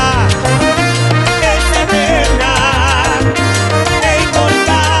conservarla. Es eterna e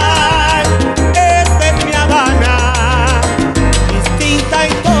inmortal. Esta es mi Habana, distinta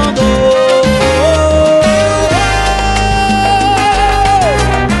en todo.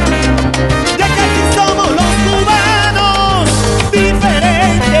 Ya que así somos los cubanos,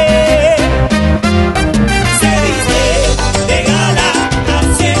 diferentes. Se viste de gala,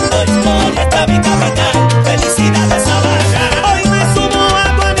 haciendo historia, está mi capital. Felicidades, Habana. Hoy me sumo a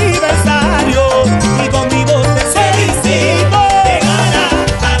tu aniversario y con mi voz te felicito. De gala,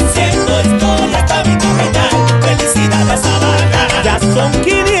 haciendo historia, está mi capital. Felicidades, Habana. Ya son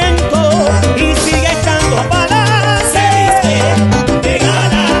 500 y sigue echando palas. Se viste de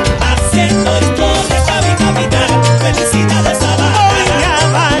gala, haciendo historia, está mi capital. Felicidades, Habana. Hoy mi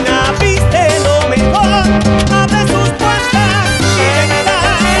Habana viste lo mejor, abre sus puertas y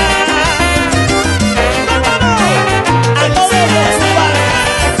ventanas. A todos los cubanos.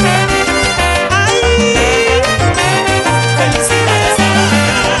 ¡Ay! ¡Felicidades,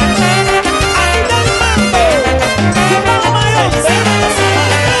 Habana! ¡Aquí está el mambo! ¡Cubano mayor! ¡Felicidades,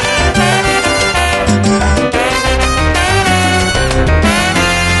 Habana!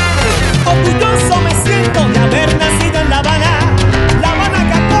 Orgulloso me siento de haber nacido en La Habana. La Habana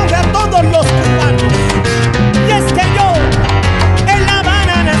que acoge a todos los cubanos. Y es que yo en La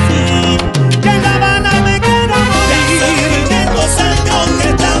Habana nací, y en La Habana me quiero morir. Ya son 500 años que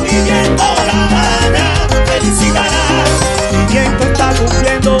está viviendo La Habana. Felicidades. 500 está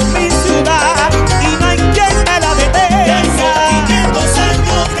cumpliendo mi ciudad y no hay quien me la detenga. Ya son 500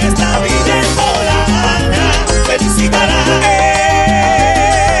 años que está viviendo La Habana. Felicidades.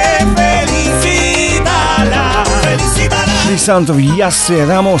 Felicidades. Felicidades. The sound of Yasser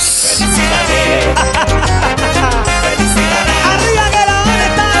Ramos. Arriba que la hora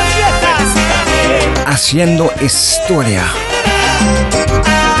está de fiesta. Haciendo historia.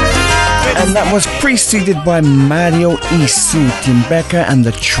 And that was preceded by Mario Isu Timbeca and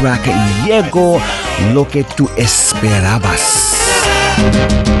the track Llego Lo Que Tú Esperabas.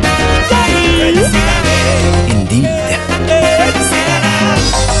 Indeed.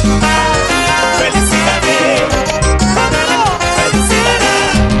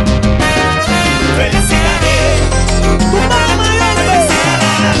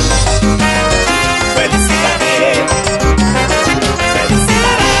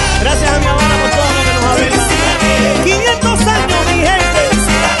 Gracias a mi Habana por todo lo que nos ha brindado. 500 años, mi gente.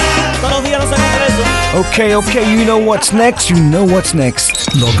 Todos los días no se congreso. Okay, you know what's next. You know what's next.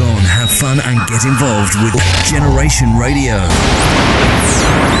 Log on, have fun, and get involved with Generation Radio.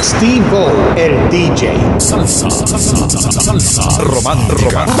 Steve-O, el DJ. Salsa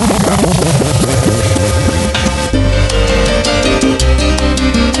romántica.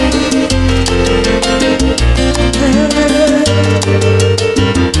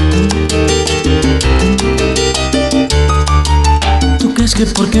 ¿Tú crees que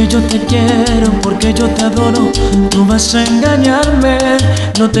porque yo te quiero, porque yo te adoro, tú vas a engañarme?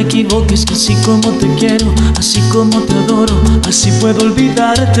 No te equivoques, que así como te quiero, así como te adoro, así puedo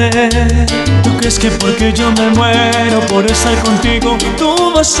olvidarte. ¿Tú crees que porque yo me muero por estar contigo,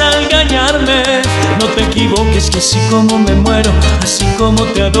 tú vas a engañarme? No te equivoques, que así como me muero, así como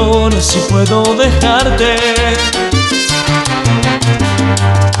te adoro, así puedo dejarte.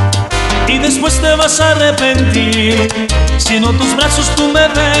 Y después te vas a arrepentir, si en tus brazos tú me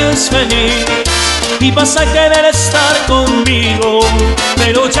ves feliz. Y vas a querer estar conmigo,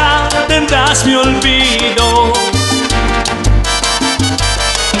 pero ya tendrás tendrás mi olvido.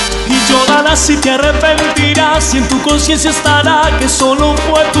 Y llorarás si te arrepentirás, y en tu conciencia estará que solo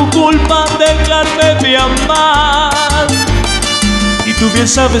fue tu culpa dejarme de amar. Y tú bien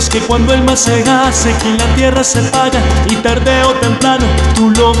sabes que cuando el mal se hace, que en la tierra se paga, y tarde o temprano tú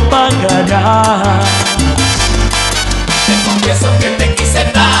lo pagarás. Te confieso que te quise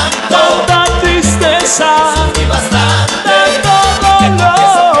tanto, tanta tristeza, sufrí bastante. tanto dolor. Te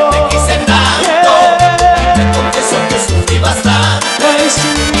confieso que te quise tanto, te confieso que sufrí bastante.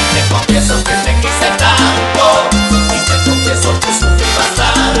 Te confieso que te quise tanto, y te confieso que sufrí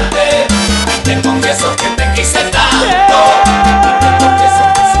bastante. Te confieso que te quise tanto, y te confieso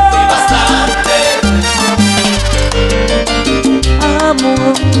que sufrí bastante.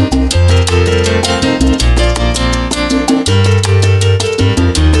 Amor.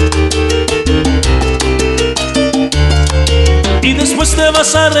 Y después te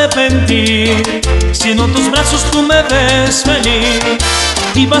vas a arrepentir si en otros brazos tú me ves feliz.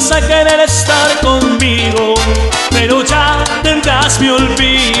 Y vas a querer estar conmigo, pero ya tendrás mi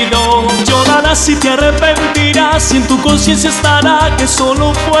olvido. Llorarás y te arrepentirás, y en tu conciencia estará que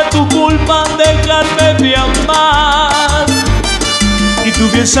solo fue tu culpa dejarme de amar. Y tú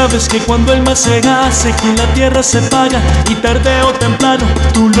bien sabes que cuando el mal se hace, que en la tierra se paga, y tarde o temprano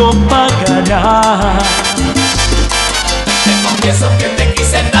tú lo pagarás. Te confieso que te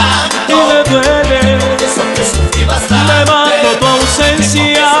quise tanto, y me duele, te confieso que sufrí bastante. Me mato tu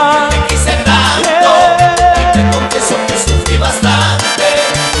ausencia, te quise tanto, y te confieso que sufrí bastante.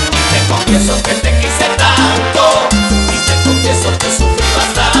 Te confieso que te quise tanto, y te confieso que sufrí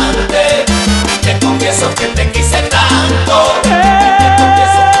bastante. Te confieso que te quise tanto, y te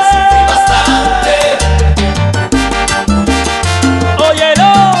confieso que sufrí bastante.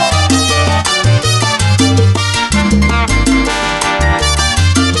 Óyelo.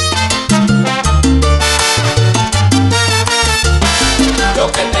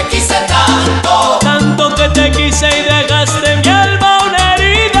 Yo que te quise tanto, tanto que te quise y dejaste en mi alma una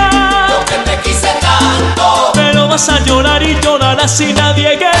herida. yo que te quise tanto, pero vas a llorar y llorarás sin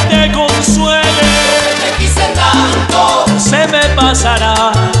nadie que te consuele. yo que te quise tanto, se me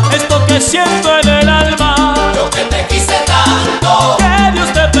pasará esto que siento en el alma. yo que te quise tanto, que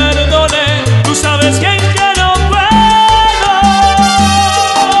Dios te perdone, tú sabes bien que no puedo.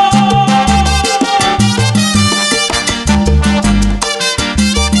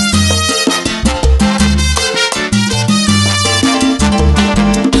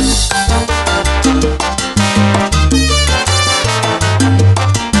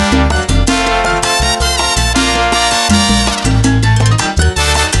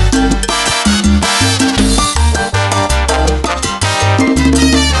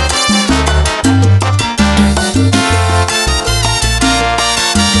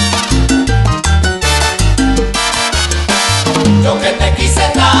 yo que te quise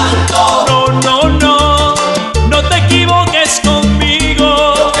tanto, No, no, no, no te equivoques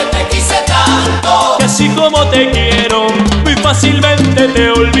conmigo. yo que te quise tanto, Que así como te quiero, muy fácilmente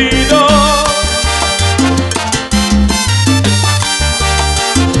te olvido.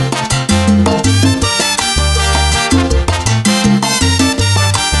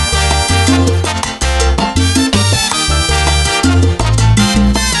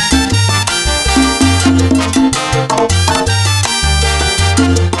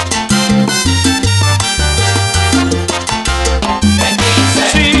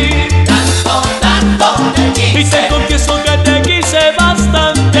 Sí, tanto, tanto te y quise. te confieso que te quise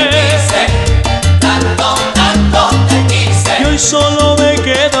bastante. Tanto, tanto te quise. Y hoy solo me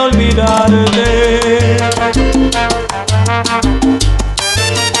queda olvidarte.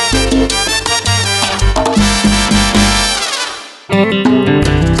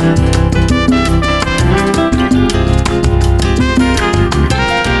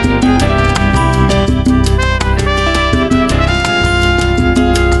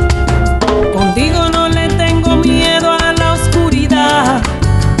 Contigo no le tengo miedo a la oscuridad,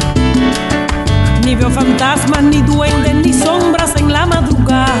 ni veo fantasmas, ni duendes, ni sombras en la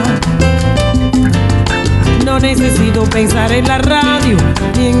madrugada. No necesito pensar en la radio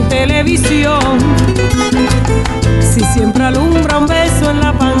ni en televisión, si siempre alumbra un beso en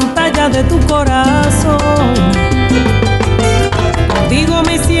la pantalla de tu corazón. Contigo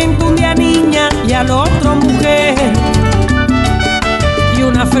me siento un día niña y al otro mujer, y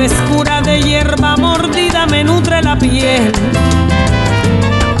una frescura de hierba mordida me nutre la piel.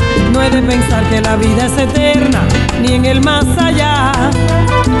 No he de pensar que la vida es eterna, ni en el más allá,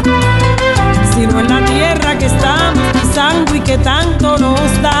 sino en la tierra que estamos pisando y que tanto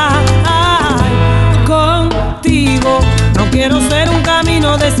nos da. Ay, contigo no quiero ser un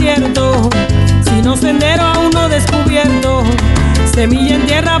camino desierto, sino sendero aún no descubierto, semilla en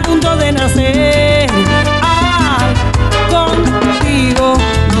tierra a punto de nacer. Ay, contigo,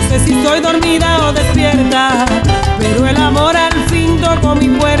 no sé si estoy dormida o despierta, pero el amor al fin tocó mi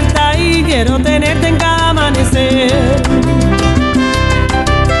puerta y quiero tenerte en cada amanecer.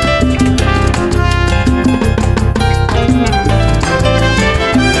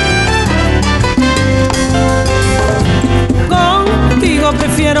 Contigo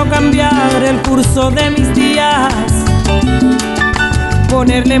prefiero cambiar el curso de mis días,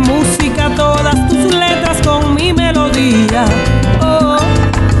 ponerle música a todas tus letras con mi melodía. Oh,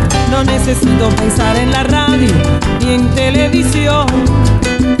 no necesito pensar en la radio ni en televisión,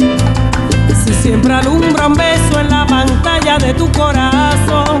 si siempre alumbra un beso en la pantalla de tu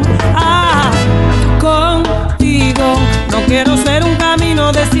corazón. Ah, contigo no quiero ser un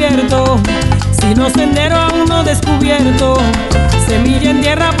camino desierto, sino sendero aún no descubierto, semilla en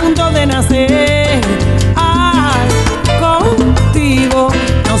tierra a punto de nacer. Ay, contigo,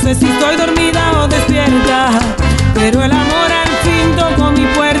 no sé si estoy dormida o despierta, pero el amor al fin tocó mi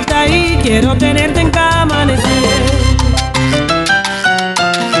puerta y quiero tenerte en cada amanecer.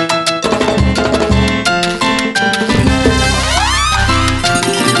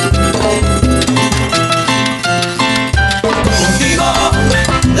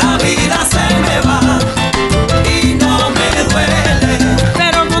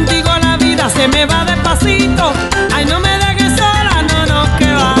 Se me va despacito, ay no me dejes sola, no, no,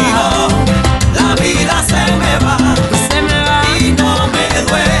 que va. Contigo, la vida se me va y no me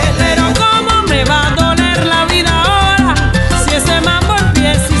duele. Pero cómo me va a doler la vida ahora, si ese mambo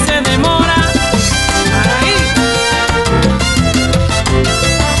empieza y se demora. Ahí.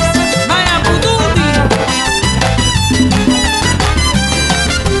 Vaya pututi.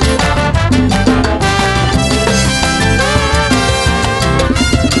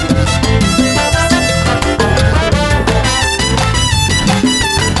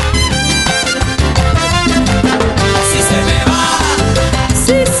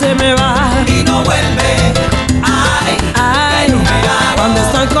 Y no vuelve, ay, ay, no me hago. Cuando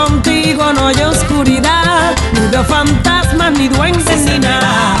estoy contigo no hay oscuridad, ni veo fantasmas, ni duendes, ni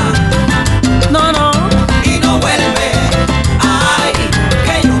nada. No, no. Y no vuelve, ay,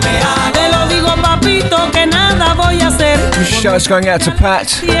 que yo me hago. Te lo digo, papito, que nada voy a hacer. This shout is going out to Pat.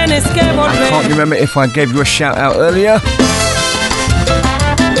 Tienes que volver. I can't remember if I gave you a shout out earlier.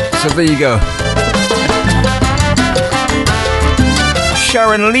 So there you go.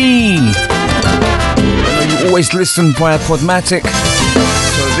 Sharon Lee. I know you always listen via Podmatic,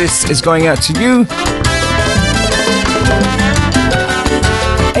 so this is going out to you.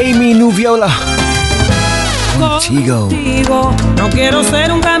 Amy Nuviola. Contigo. No quiero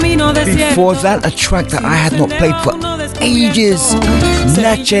ser un camino desierto. Before that, a track that I had not played for ages.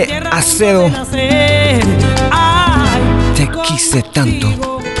 Nache Acero. Te quise tanto.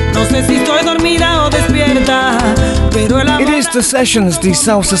 No sé si estoy dormida o despierta, pero el amor... It is the sessions, the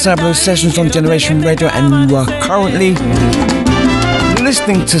SalsaSabro Sessions on Generation Radio, and you are currently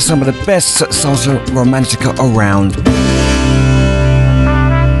listening to some of the best salsa romantica around.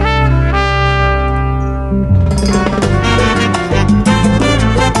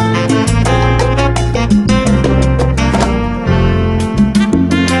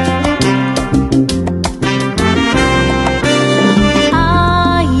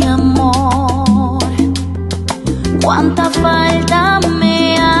 Cuánta falta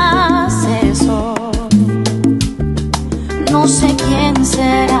me hace eso. No sé quién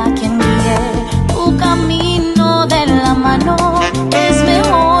será quien guíe tu camino de la mano. Es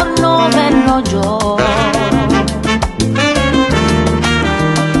mejor no verlo yo.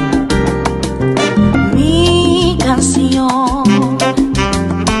 Mi canción,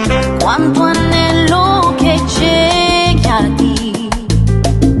 cuánto anhelo que llegue a ti,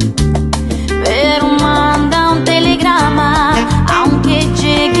 pero manda un telegrama, aunque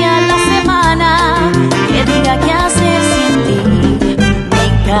llegue a la semana, que diga qué hacer sin ti. Mi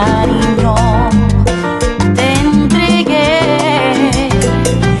cariño, te entregué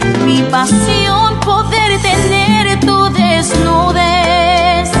mi pasión, poder tener tu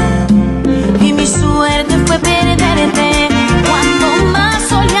desnudez, y mi suerte fue perderte cuando más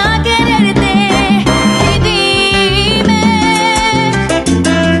solía quererte.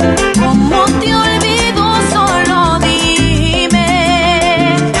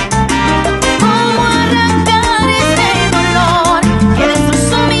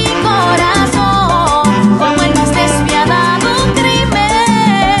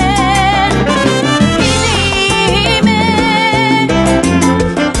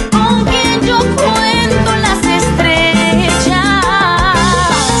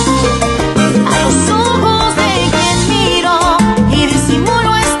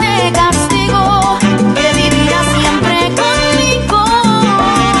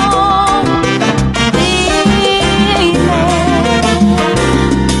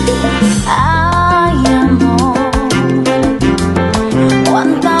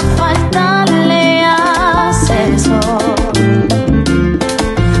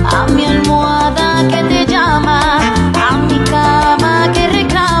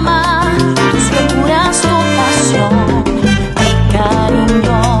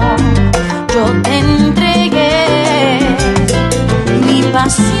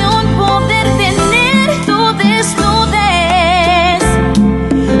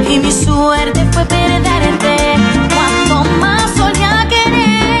 suerte fue perderte cuando más solía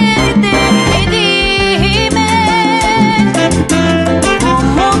quererte. Y dime,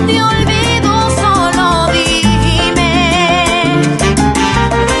 ¿cómo te olvido? Solo dime,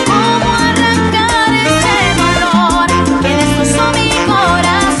 ¿cómo arrancar ese dolor que destrozó mi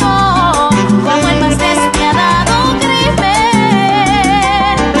corazón como el más despiadado crimen?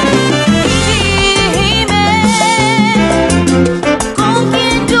 Dime, ¿con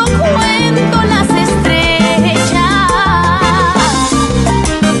quién yo cuento las estrellas?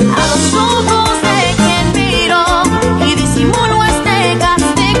 A los ojos de quien miro y disimulo este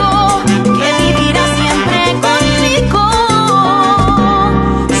castigo que vivirá siempre conmigo.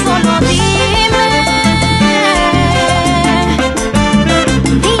 Solo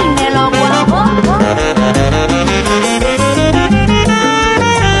dímelo, guapo.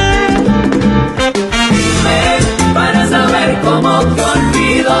 Dime para saber cómo te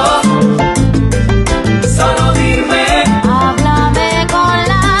olvido. Solo dime. Háblame con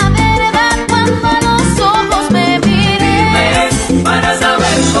la verdad cuando a los ojos me mires. Dime para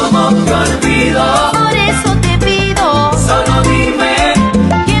saber cómo te olvido. Por eso te pido Solo dime.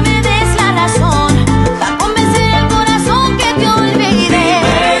 que me des la razón para convencer el corazón que te olvide.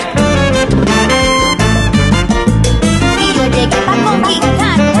 Y yo llegué para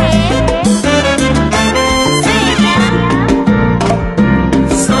conquistarte.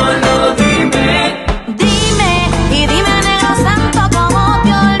 Solo dime. Dime, y dime, negro santo, cómo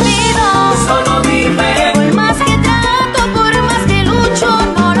te olvido. Solo dime. Por más que trato, por más que lucho,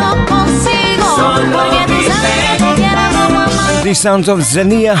 no lo consigo. Porque tú sabes que te quiero como amante, The sounds of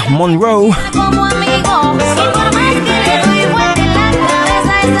Zenia Monroe. como amigo. Y por más que le doy vuelta en la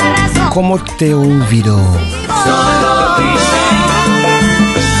cabeza esa razón. ¿Cómo te olvido? Solo dime.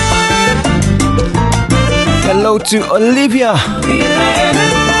 Hello to Olivia.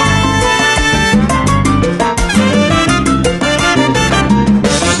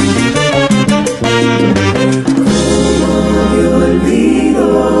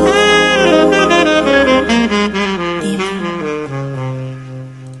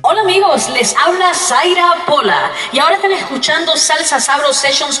 Hola amigos, les habla Zaira Pola y ahora están escuchando SalsaSabro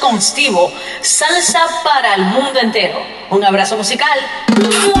Sessions con Stivo, salsa para el mundo entero. Un abrazo musical.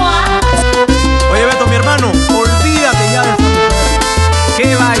 ¡Mua! Oye, Beto, mi hermano, olvídate ya de esta mujer.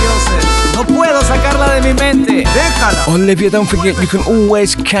 ¿Qué va yo a hacer? No puedo sacarla de mi mente. Déjala. Olivia, don't forget you can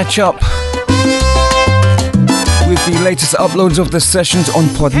always catch up with the latest uploads of the sessions on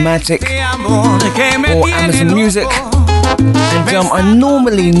Podmatic or Amazon Music. And I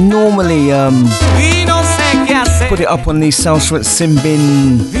normally put it up on the Salsa at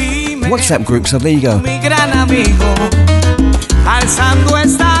Simbin WhatsApp group, so there you go. Mi gran amigo, alzando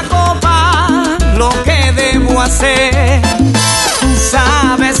esta copa, lo que debo hacer. Tú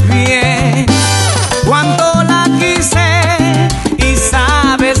sabes bien cuánto la quise y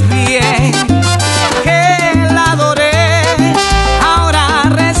sabes bien que la adoré. Ahora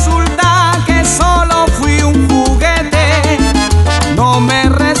resulta que solo fui un juguete. No me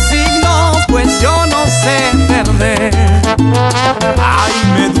resigno, pues yo no sé perder. Ay,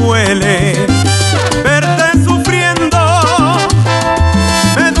 me duele verte sufriendo,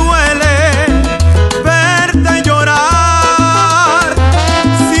 me duele verte llorar.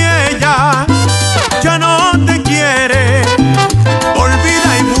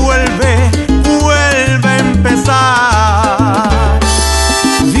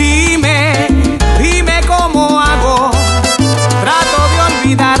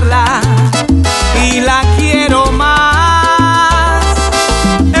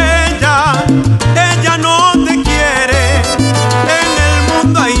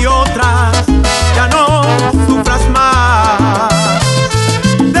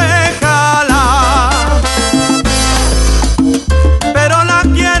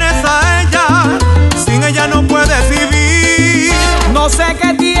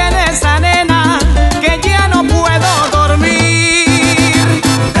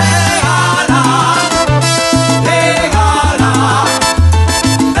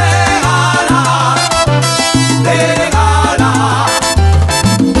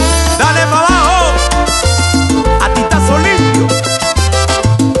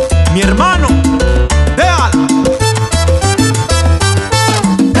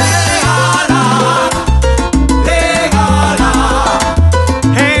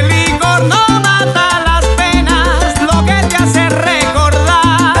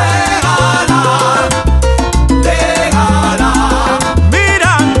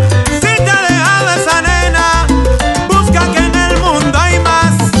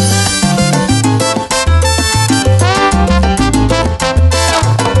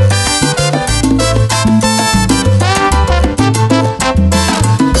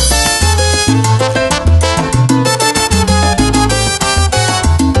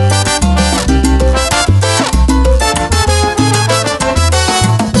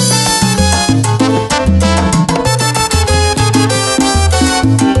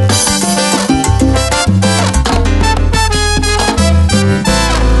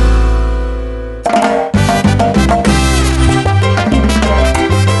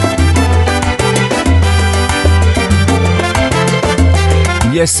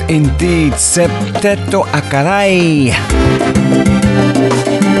 Yes, indeed. Septeto Acaray.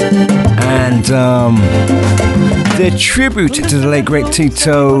 And the tribute to the late great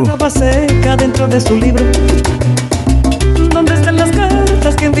Tito.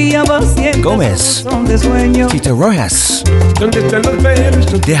 Gómez. Tito Rojas. ¿Dónde están los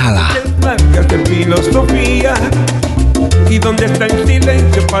versos? Déjala. Largas de filosofía. ¿Y dónde está el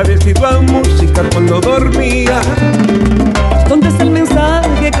silencio parecido a música cuando dormía? ¿Dónde está el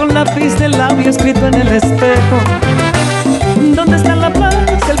mensaje con lápiz de labio escrito en el espejo? ¿Dónde está la paz?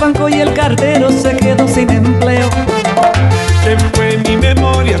 El banco y el cartero se quedó sin empleo. Se fue mi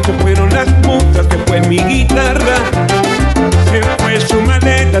memoria, se fueron las musas, se fue mi guitarra, se fue su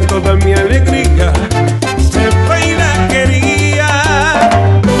maleta, toda mi alegría, se fue y la quería.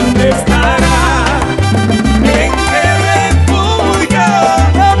 ¿Dónde estará? ¿En qué refugio?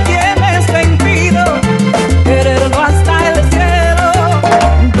 No tiene sentido quererlo hasta el cielo.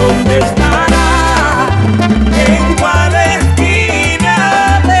 ¿Dónde estará? ¿En cuál esquina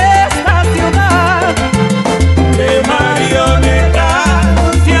de esta ciudad? De marioneta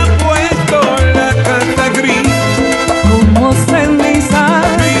se ha puesto la casa gris. Como ceniza,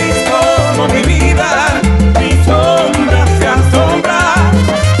 Gris como mi vida, mi sombra se asombra.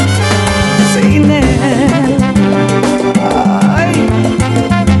 sin él. Ay.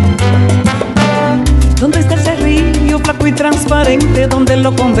 ¿Dónde está ese río flaco y transparente donde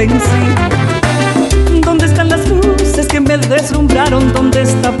lo convencí? ¿Dónde están las luces que me deslumbraron? ¿Dónde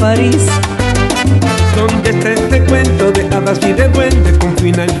está París? ¿Dónde está este cuento de hadas y de duendes con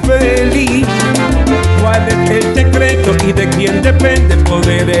final feliz? ¿Cuál es el secreto y de quién depende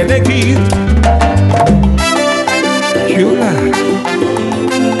poder elegir? Chula.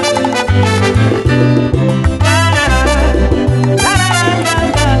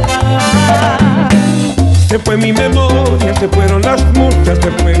 Se fue mi memoria, se fueron las musas, se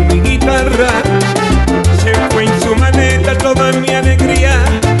fue mi guitarra, se fue en su maleta toda mi alegría,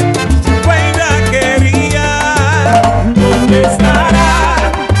 se fue y la quería. ¿Dónde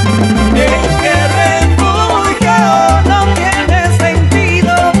estará? ¿En qué refugio? No tiene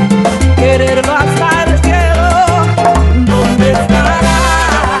sentido quererlo hasta el cielo. ¿Dónde estará?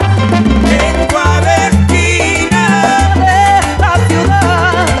 ¿En cuál esquina de esta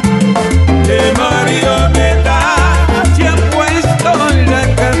ciudad? de marioneta se ha puesto la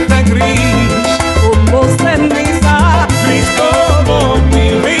casa gris? Como ceniza, Gris como mi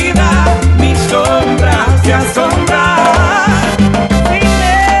vida, mi sombra se asombra. sin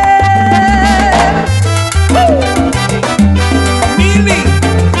él. Mili.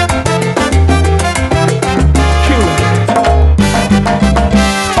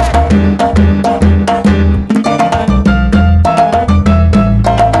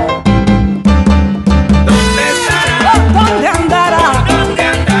 ¿Dónde estará? ¿Dónde andará? ¿Dónde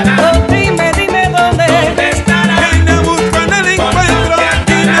andará? Oh, dime, dime dónde. ¿Dónde estará? En la busca del encuentro,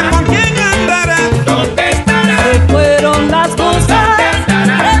 dime con quién andará. ¿Dónde estará? Se fueron las cosas. Se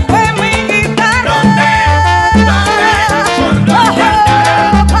fue mi guitarra.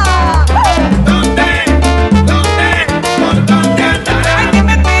 ¿Por dónde andará? Ay, que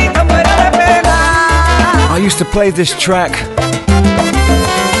me pica, muero de pena. I used to play this track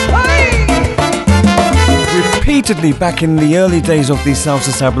Ay. repeatedly back in the early days of these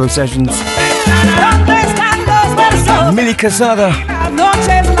SalsaSabro Sessions. ¿Dónde están los versos? Mili Casada Las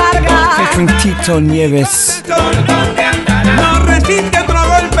noches largas. featuring Tito Nieves. ¿Dónde andará? No resiste otro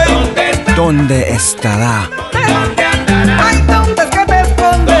golpe. ¿Dónde estará? Ay, ¿dónde es que te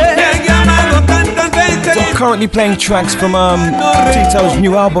escondes? Te he llamado tantas veces. So currently playing tracks from Tito's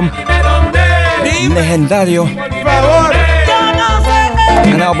new album, Dime, Legendario, por favor. Yo no sé.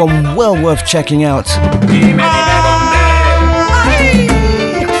 an album well worth checking out. Dime, Ay.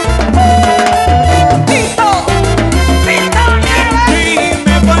 Tito, Tito Nieves.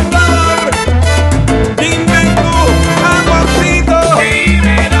 dime, por favor. Dime tú, amorcito.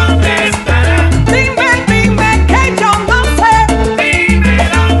 Dime dónde estará. Dime que yo no sé. Dime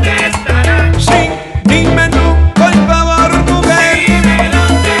dónde estará. Sí, dime tú, por favor, mujer. Dime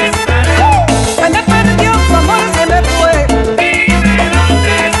dónde estará. Se me perdió su amor, se me fue. Dime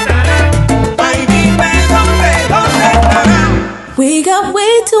dónde estará. Ay, dime dónde estará. We got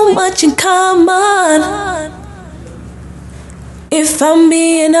way too much in common. If I'm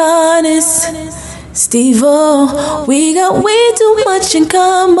being honest, Steve-O, we got way too much in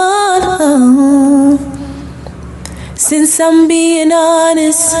common. Since I'm being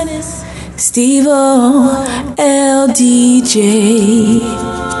honest, Steve-O, LDJ.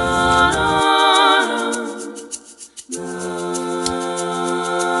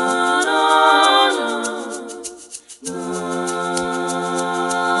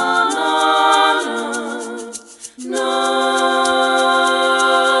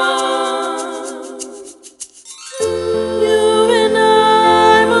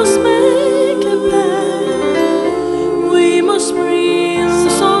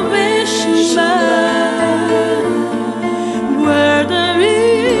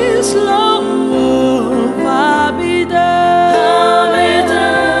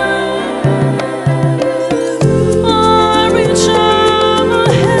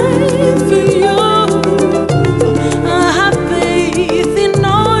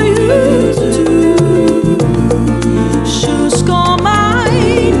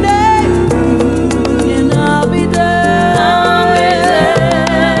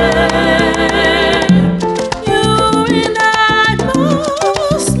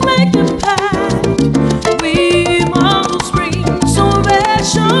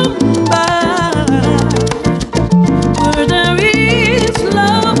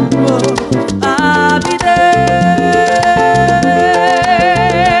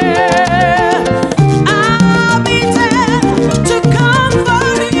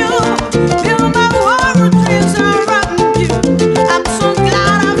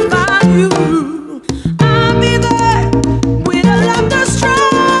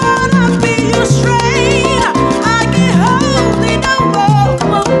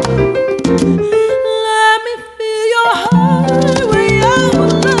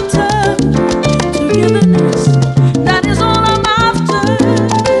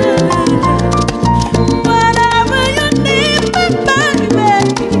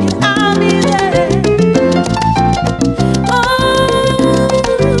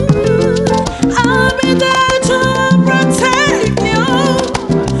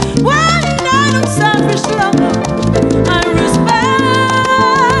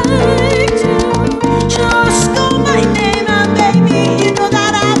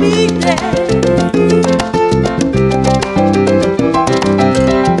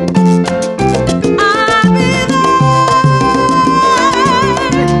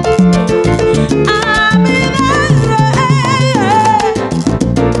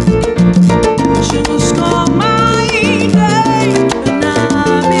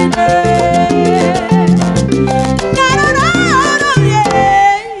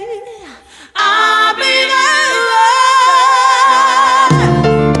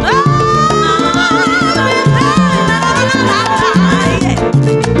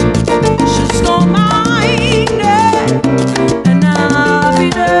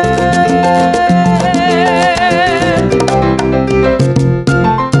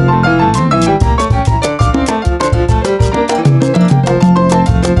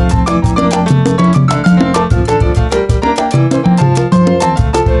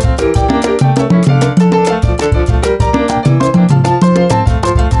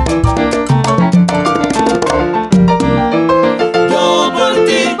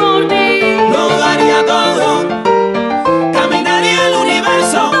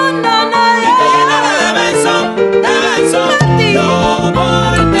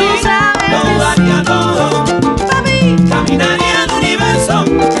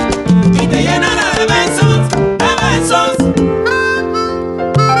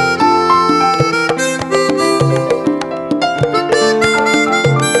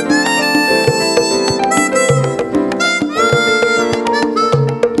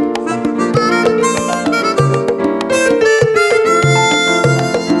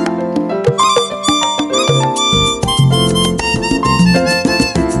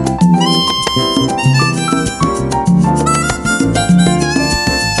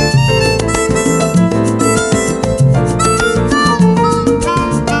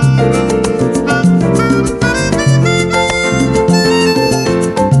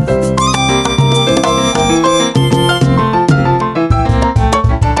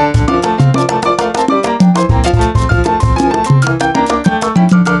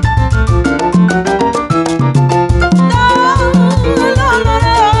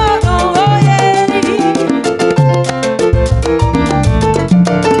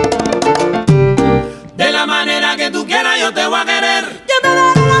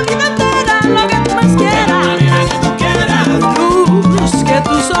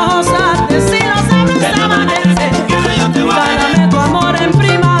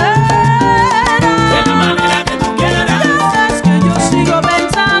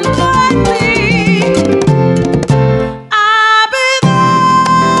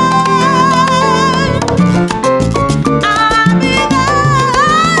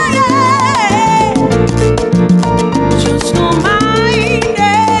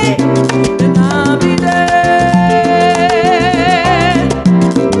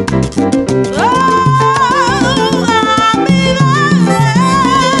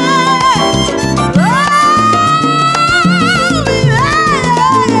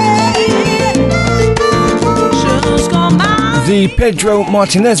 the Pedro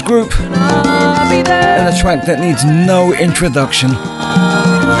Martinez Group and a track that needs no introduction.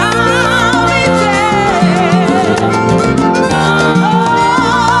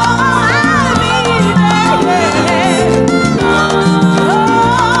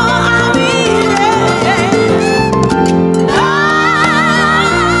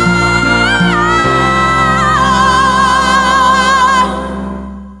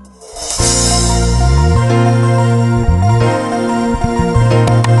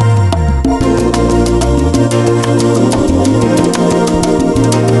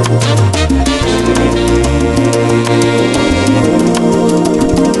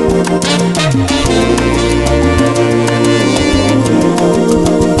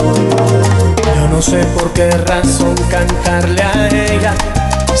 No sé por qué razón cantarle a ella,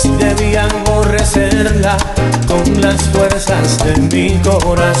 si debía aborrecerla con las fuerzas de mi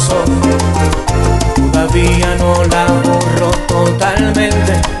corazón. Todavía no la borro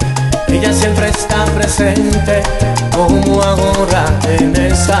totalmente, ella siempre está presente como ahora en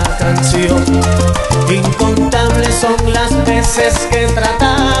esa canción. Incontables son las veces que he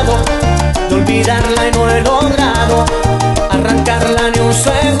tratado de olvidarla y no he logrado arrancarla ni un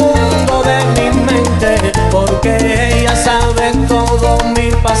segundo de mi mente, porque ella sabe todo mi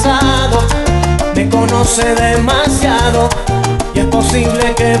pasado, me conoce demasiado y es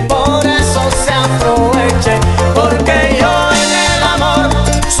posible que por eso se aproveche, porque yo en el amor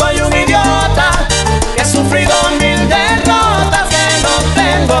soy un idiota que he sufrido 1000 derrotas, que no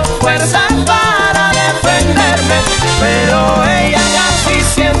tengo fuerzas para defenderme, pero ella casi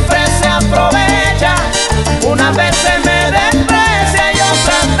siempre se aprovecha, unas veces me desprecia y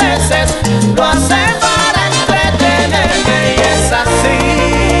otras veces lo hace para entretenerme, y es así.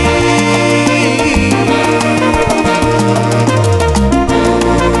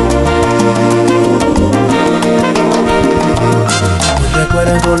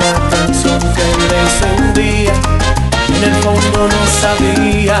 Recuerdo la canción que le hice un día, en el fondo no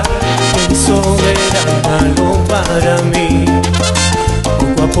sabía que eso era malo para mí.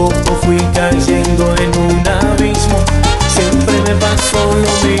 Poco a poco fui cayendo en un abismo, siempre me pasó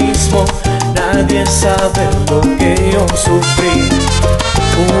lo mismo, nadie sabe lo que yo sufrí.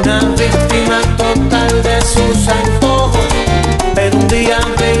 Una víctima total de sus antojos, pero un día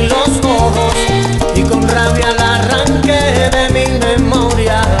abrí los ojos y con rabia la arranqué de mi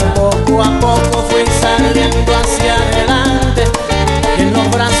memoria. Poco a poco fui saliendo hacia adelante y en los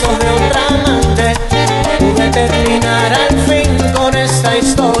brazos de otra amante pude terminar al fin con esta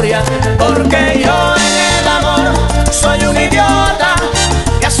historia, porque yo en el amor soy un idiota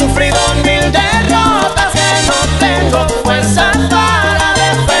que ha sufrido 1000 derrotas, que no tengo fuerza para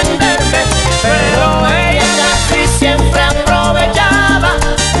defenderme, pero ella casi siempre aprovechaba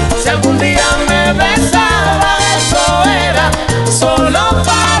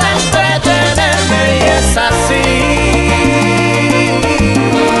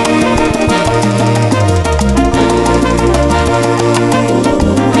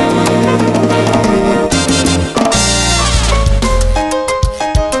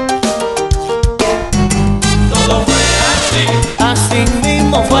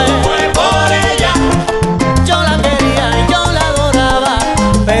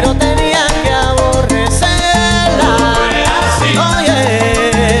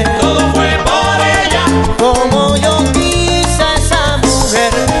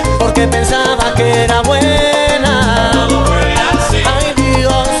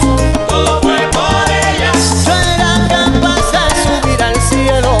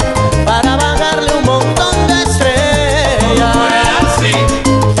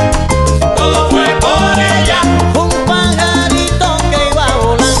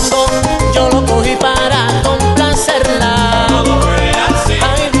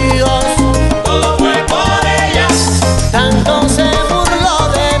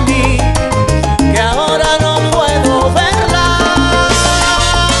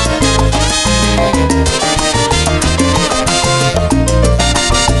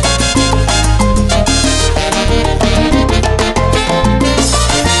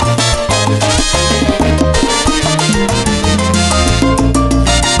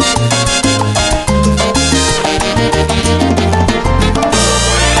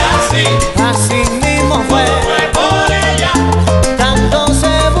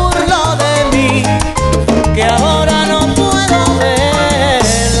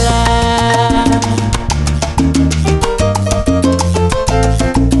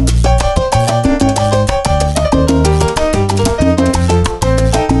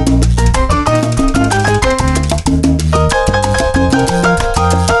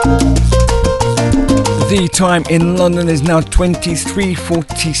The time in London is now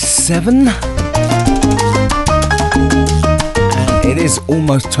 23:47. And it is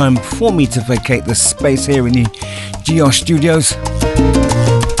almost time for me to vacate the space here in the GR studios.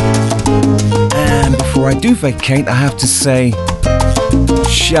 And before I do vacate, I have to say,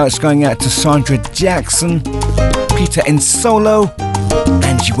 shouts going out to Sandra Jackson, Peter in Solo,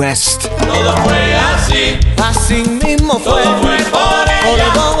 Angie West. Todo fue así, así mismo fue. Todo fue por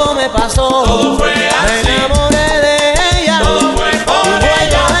ella. Todo me pasó. Todo fue así. Me enamoré de ella. Todo fue por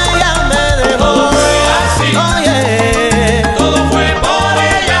ella. Ella me dejó. Todo fue así. Oye. Todo fue por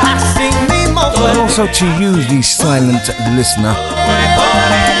ella. Así mismo fue. And also to you, the silent listener. Fue por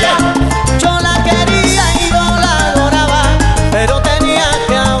ella. Yo la quería y yo la adoraba, pero tenía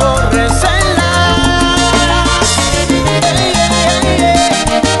que aborrecerla.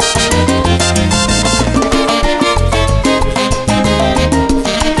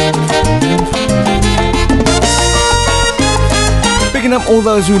 Picking up all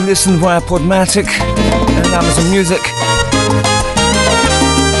those who listen via Podmatic and Amazon Music.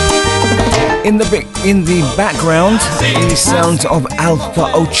 In the background, the sounds of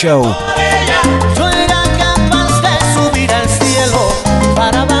Alpha Ocho. Yo era capaz de subir al cielo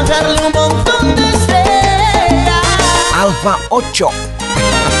para bajarle un montón de estrellas. Alpha Ocho.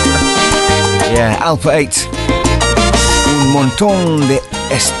 Yeah, Alpha 8. Un montón de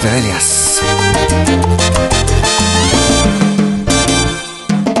estrellas.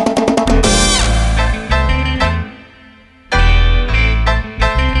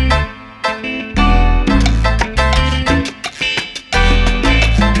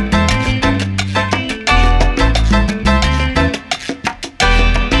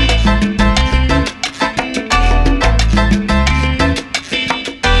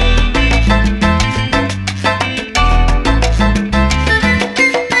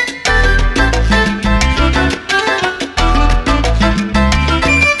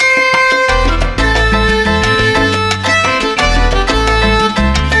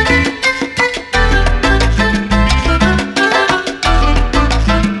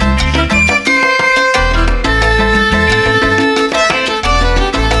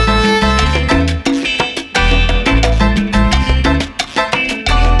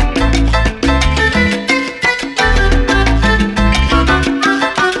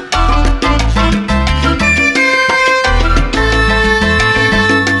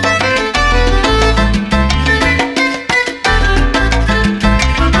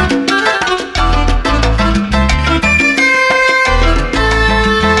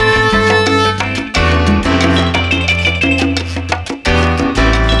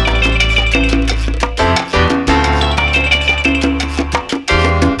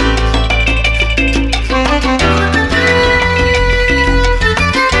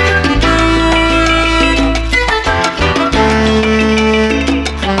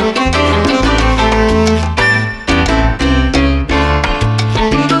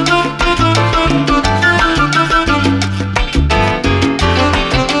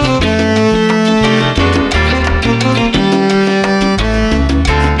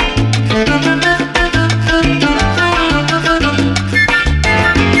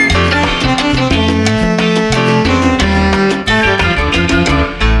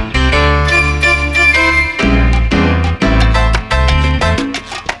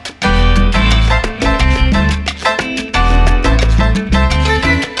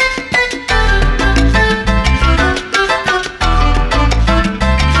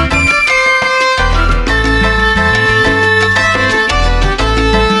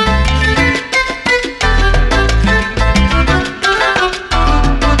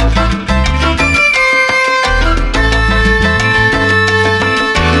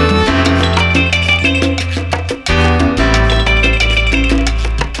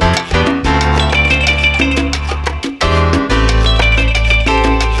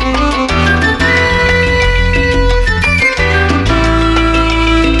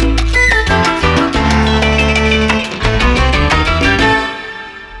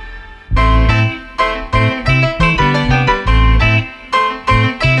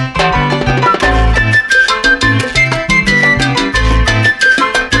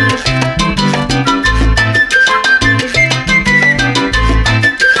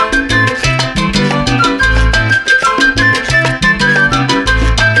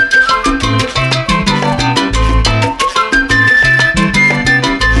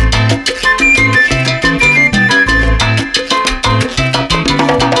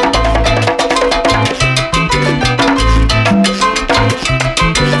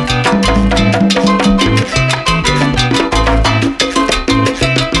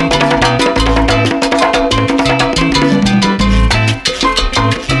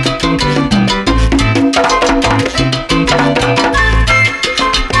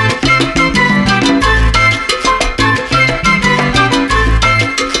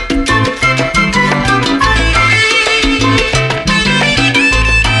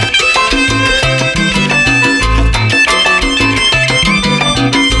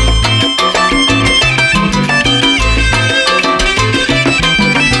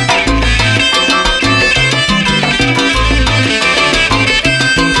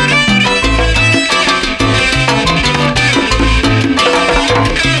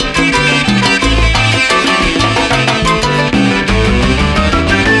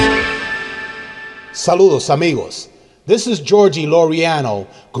 Saludos, amigos. This is Georgie Loriano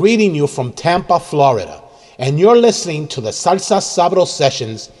greeting you from Tampa, Florida. And you're listening to the SalsaSabro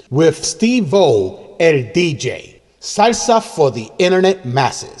Sessions with Steve O, el DJ. Salsa for the internet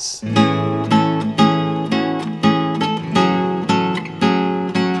masses.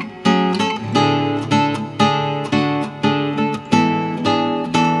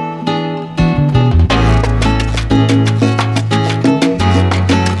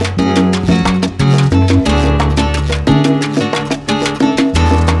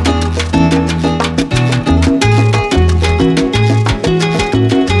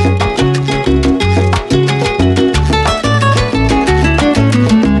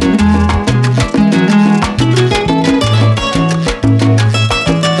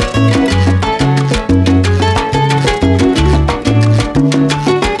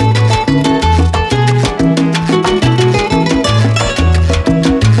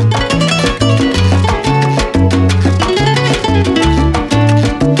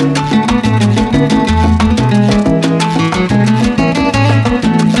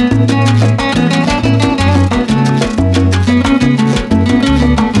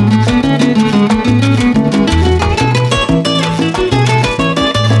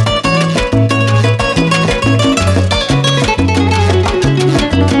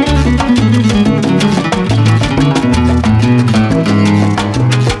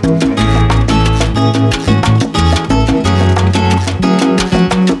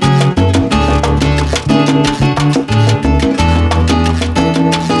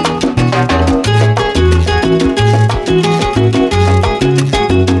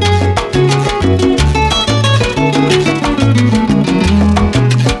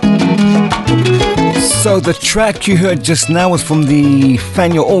 So the track you heard just now was from the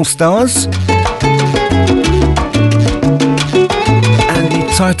Fania All-Stars, and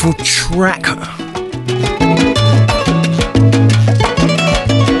the title track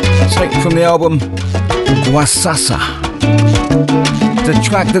taken from the album Guasasa. The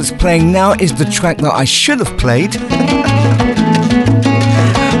track that's playing now is the track that I should have played,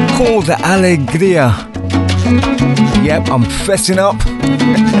 called Alegria. Yep, I'm fessing up.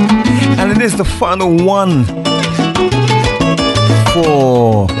 And it is the final one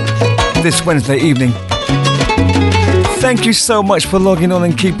for this Wednesday evening. Thank you so much for logging on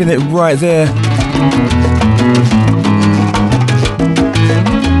and keeping it right there.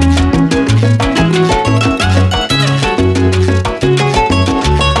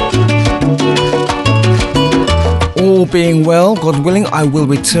 All being well, God willing, I will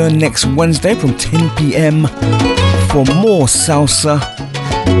return next Wednesday from 10 p.m. for more salsa.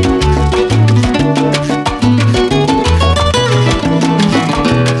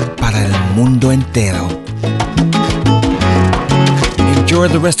 Mundo entero. Enjoy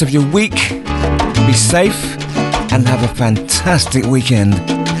the rest of your week, be safe, and have a fantastic weekend.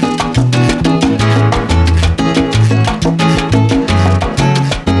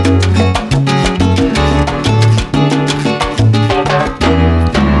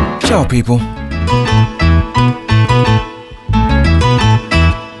 Ciao, people.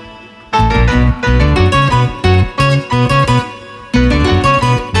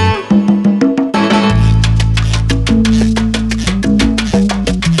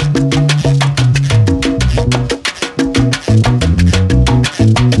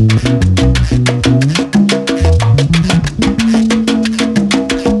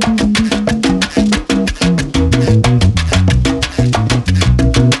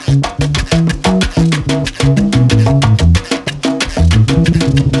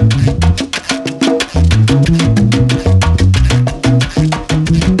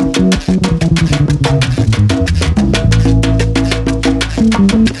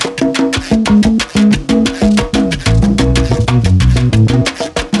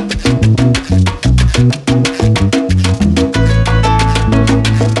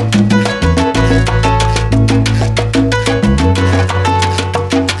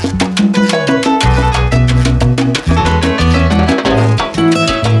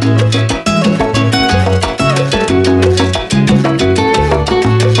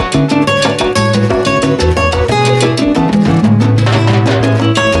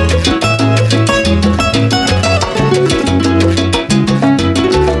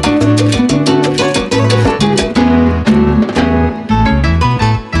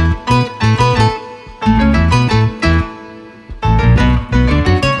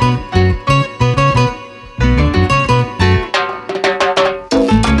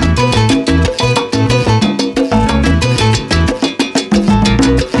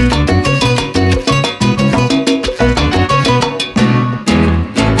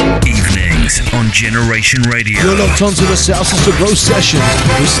 on Generation Radio. You're locked onto the SalsaSabro Sessions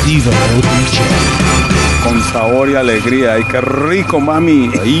with Steve el DJ. Con sabor y alegría. ¡Ay, qué rico, mami!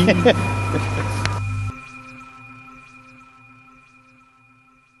 Ahí.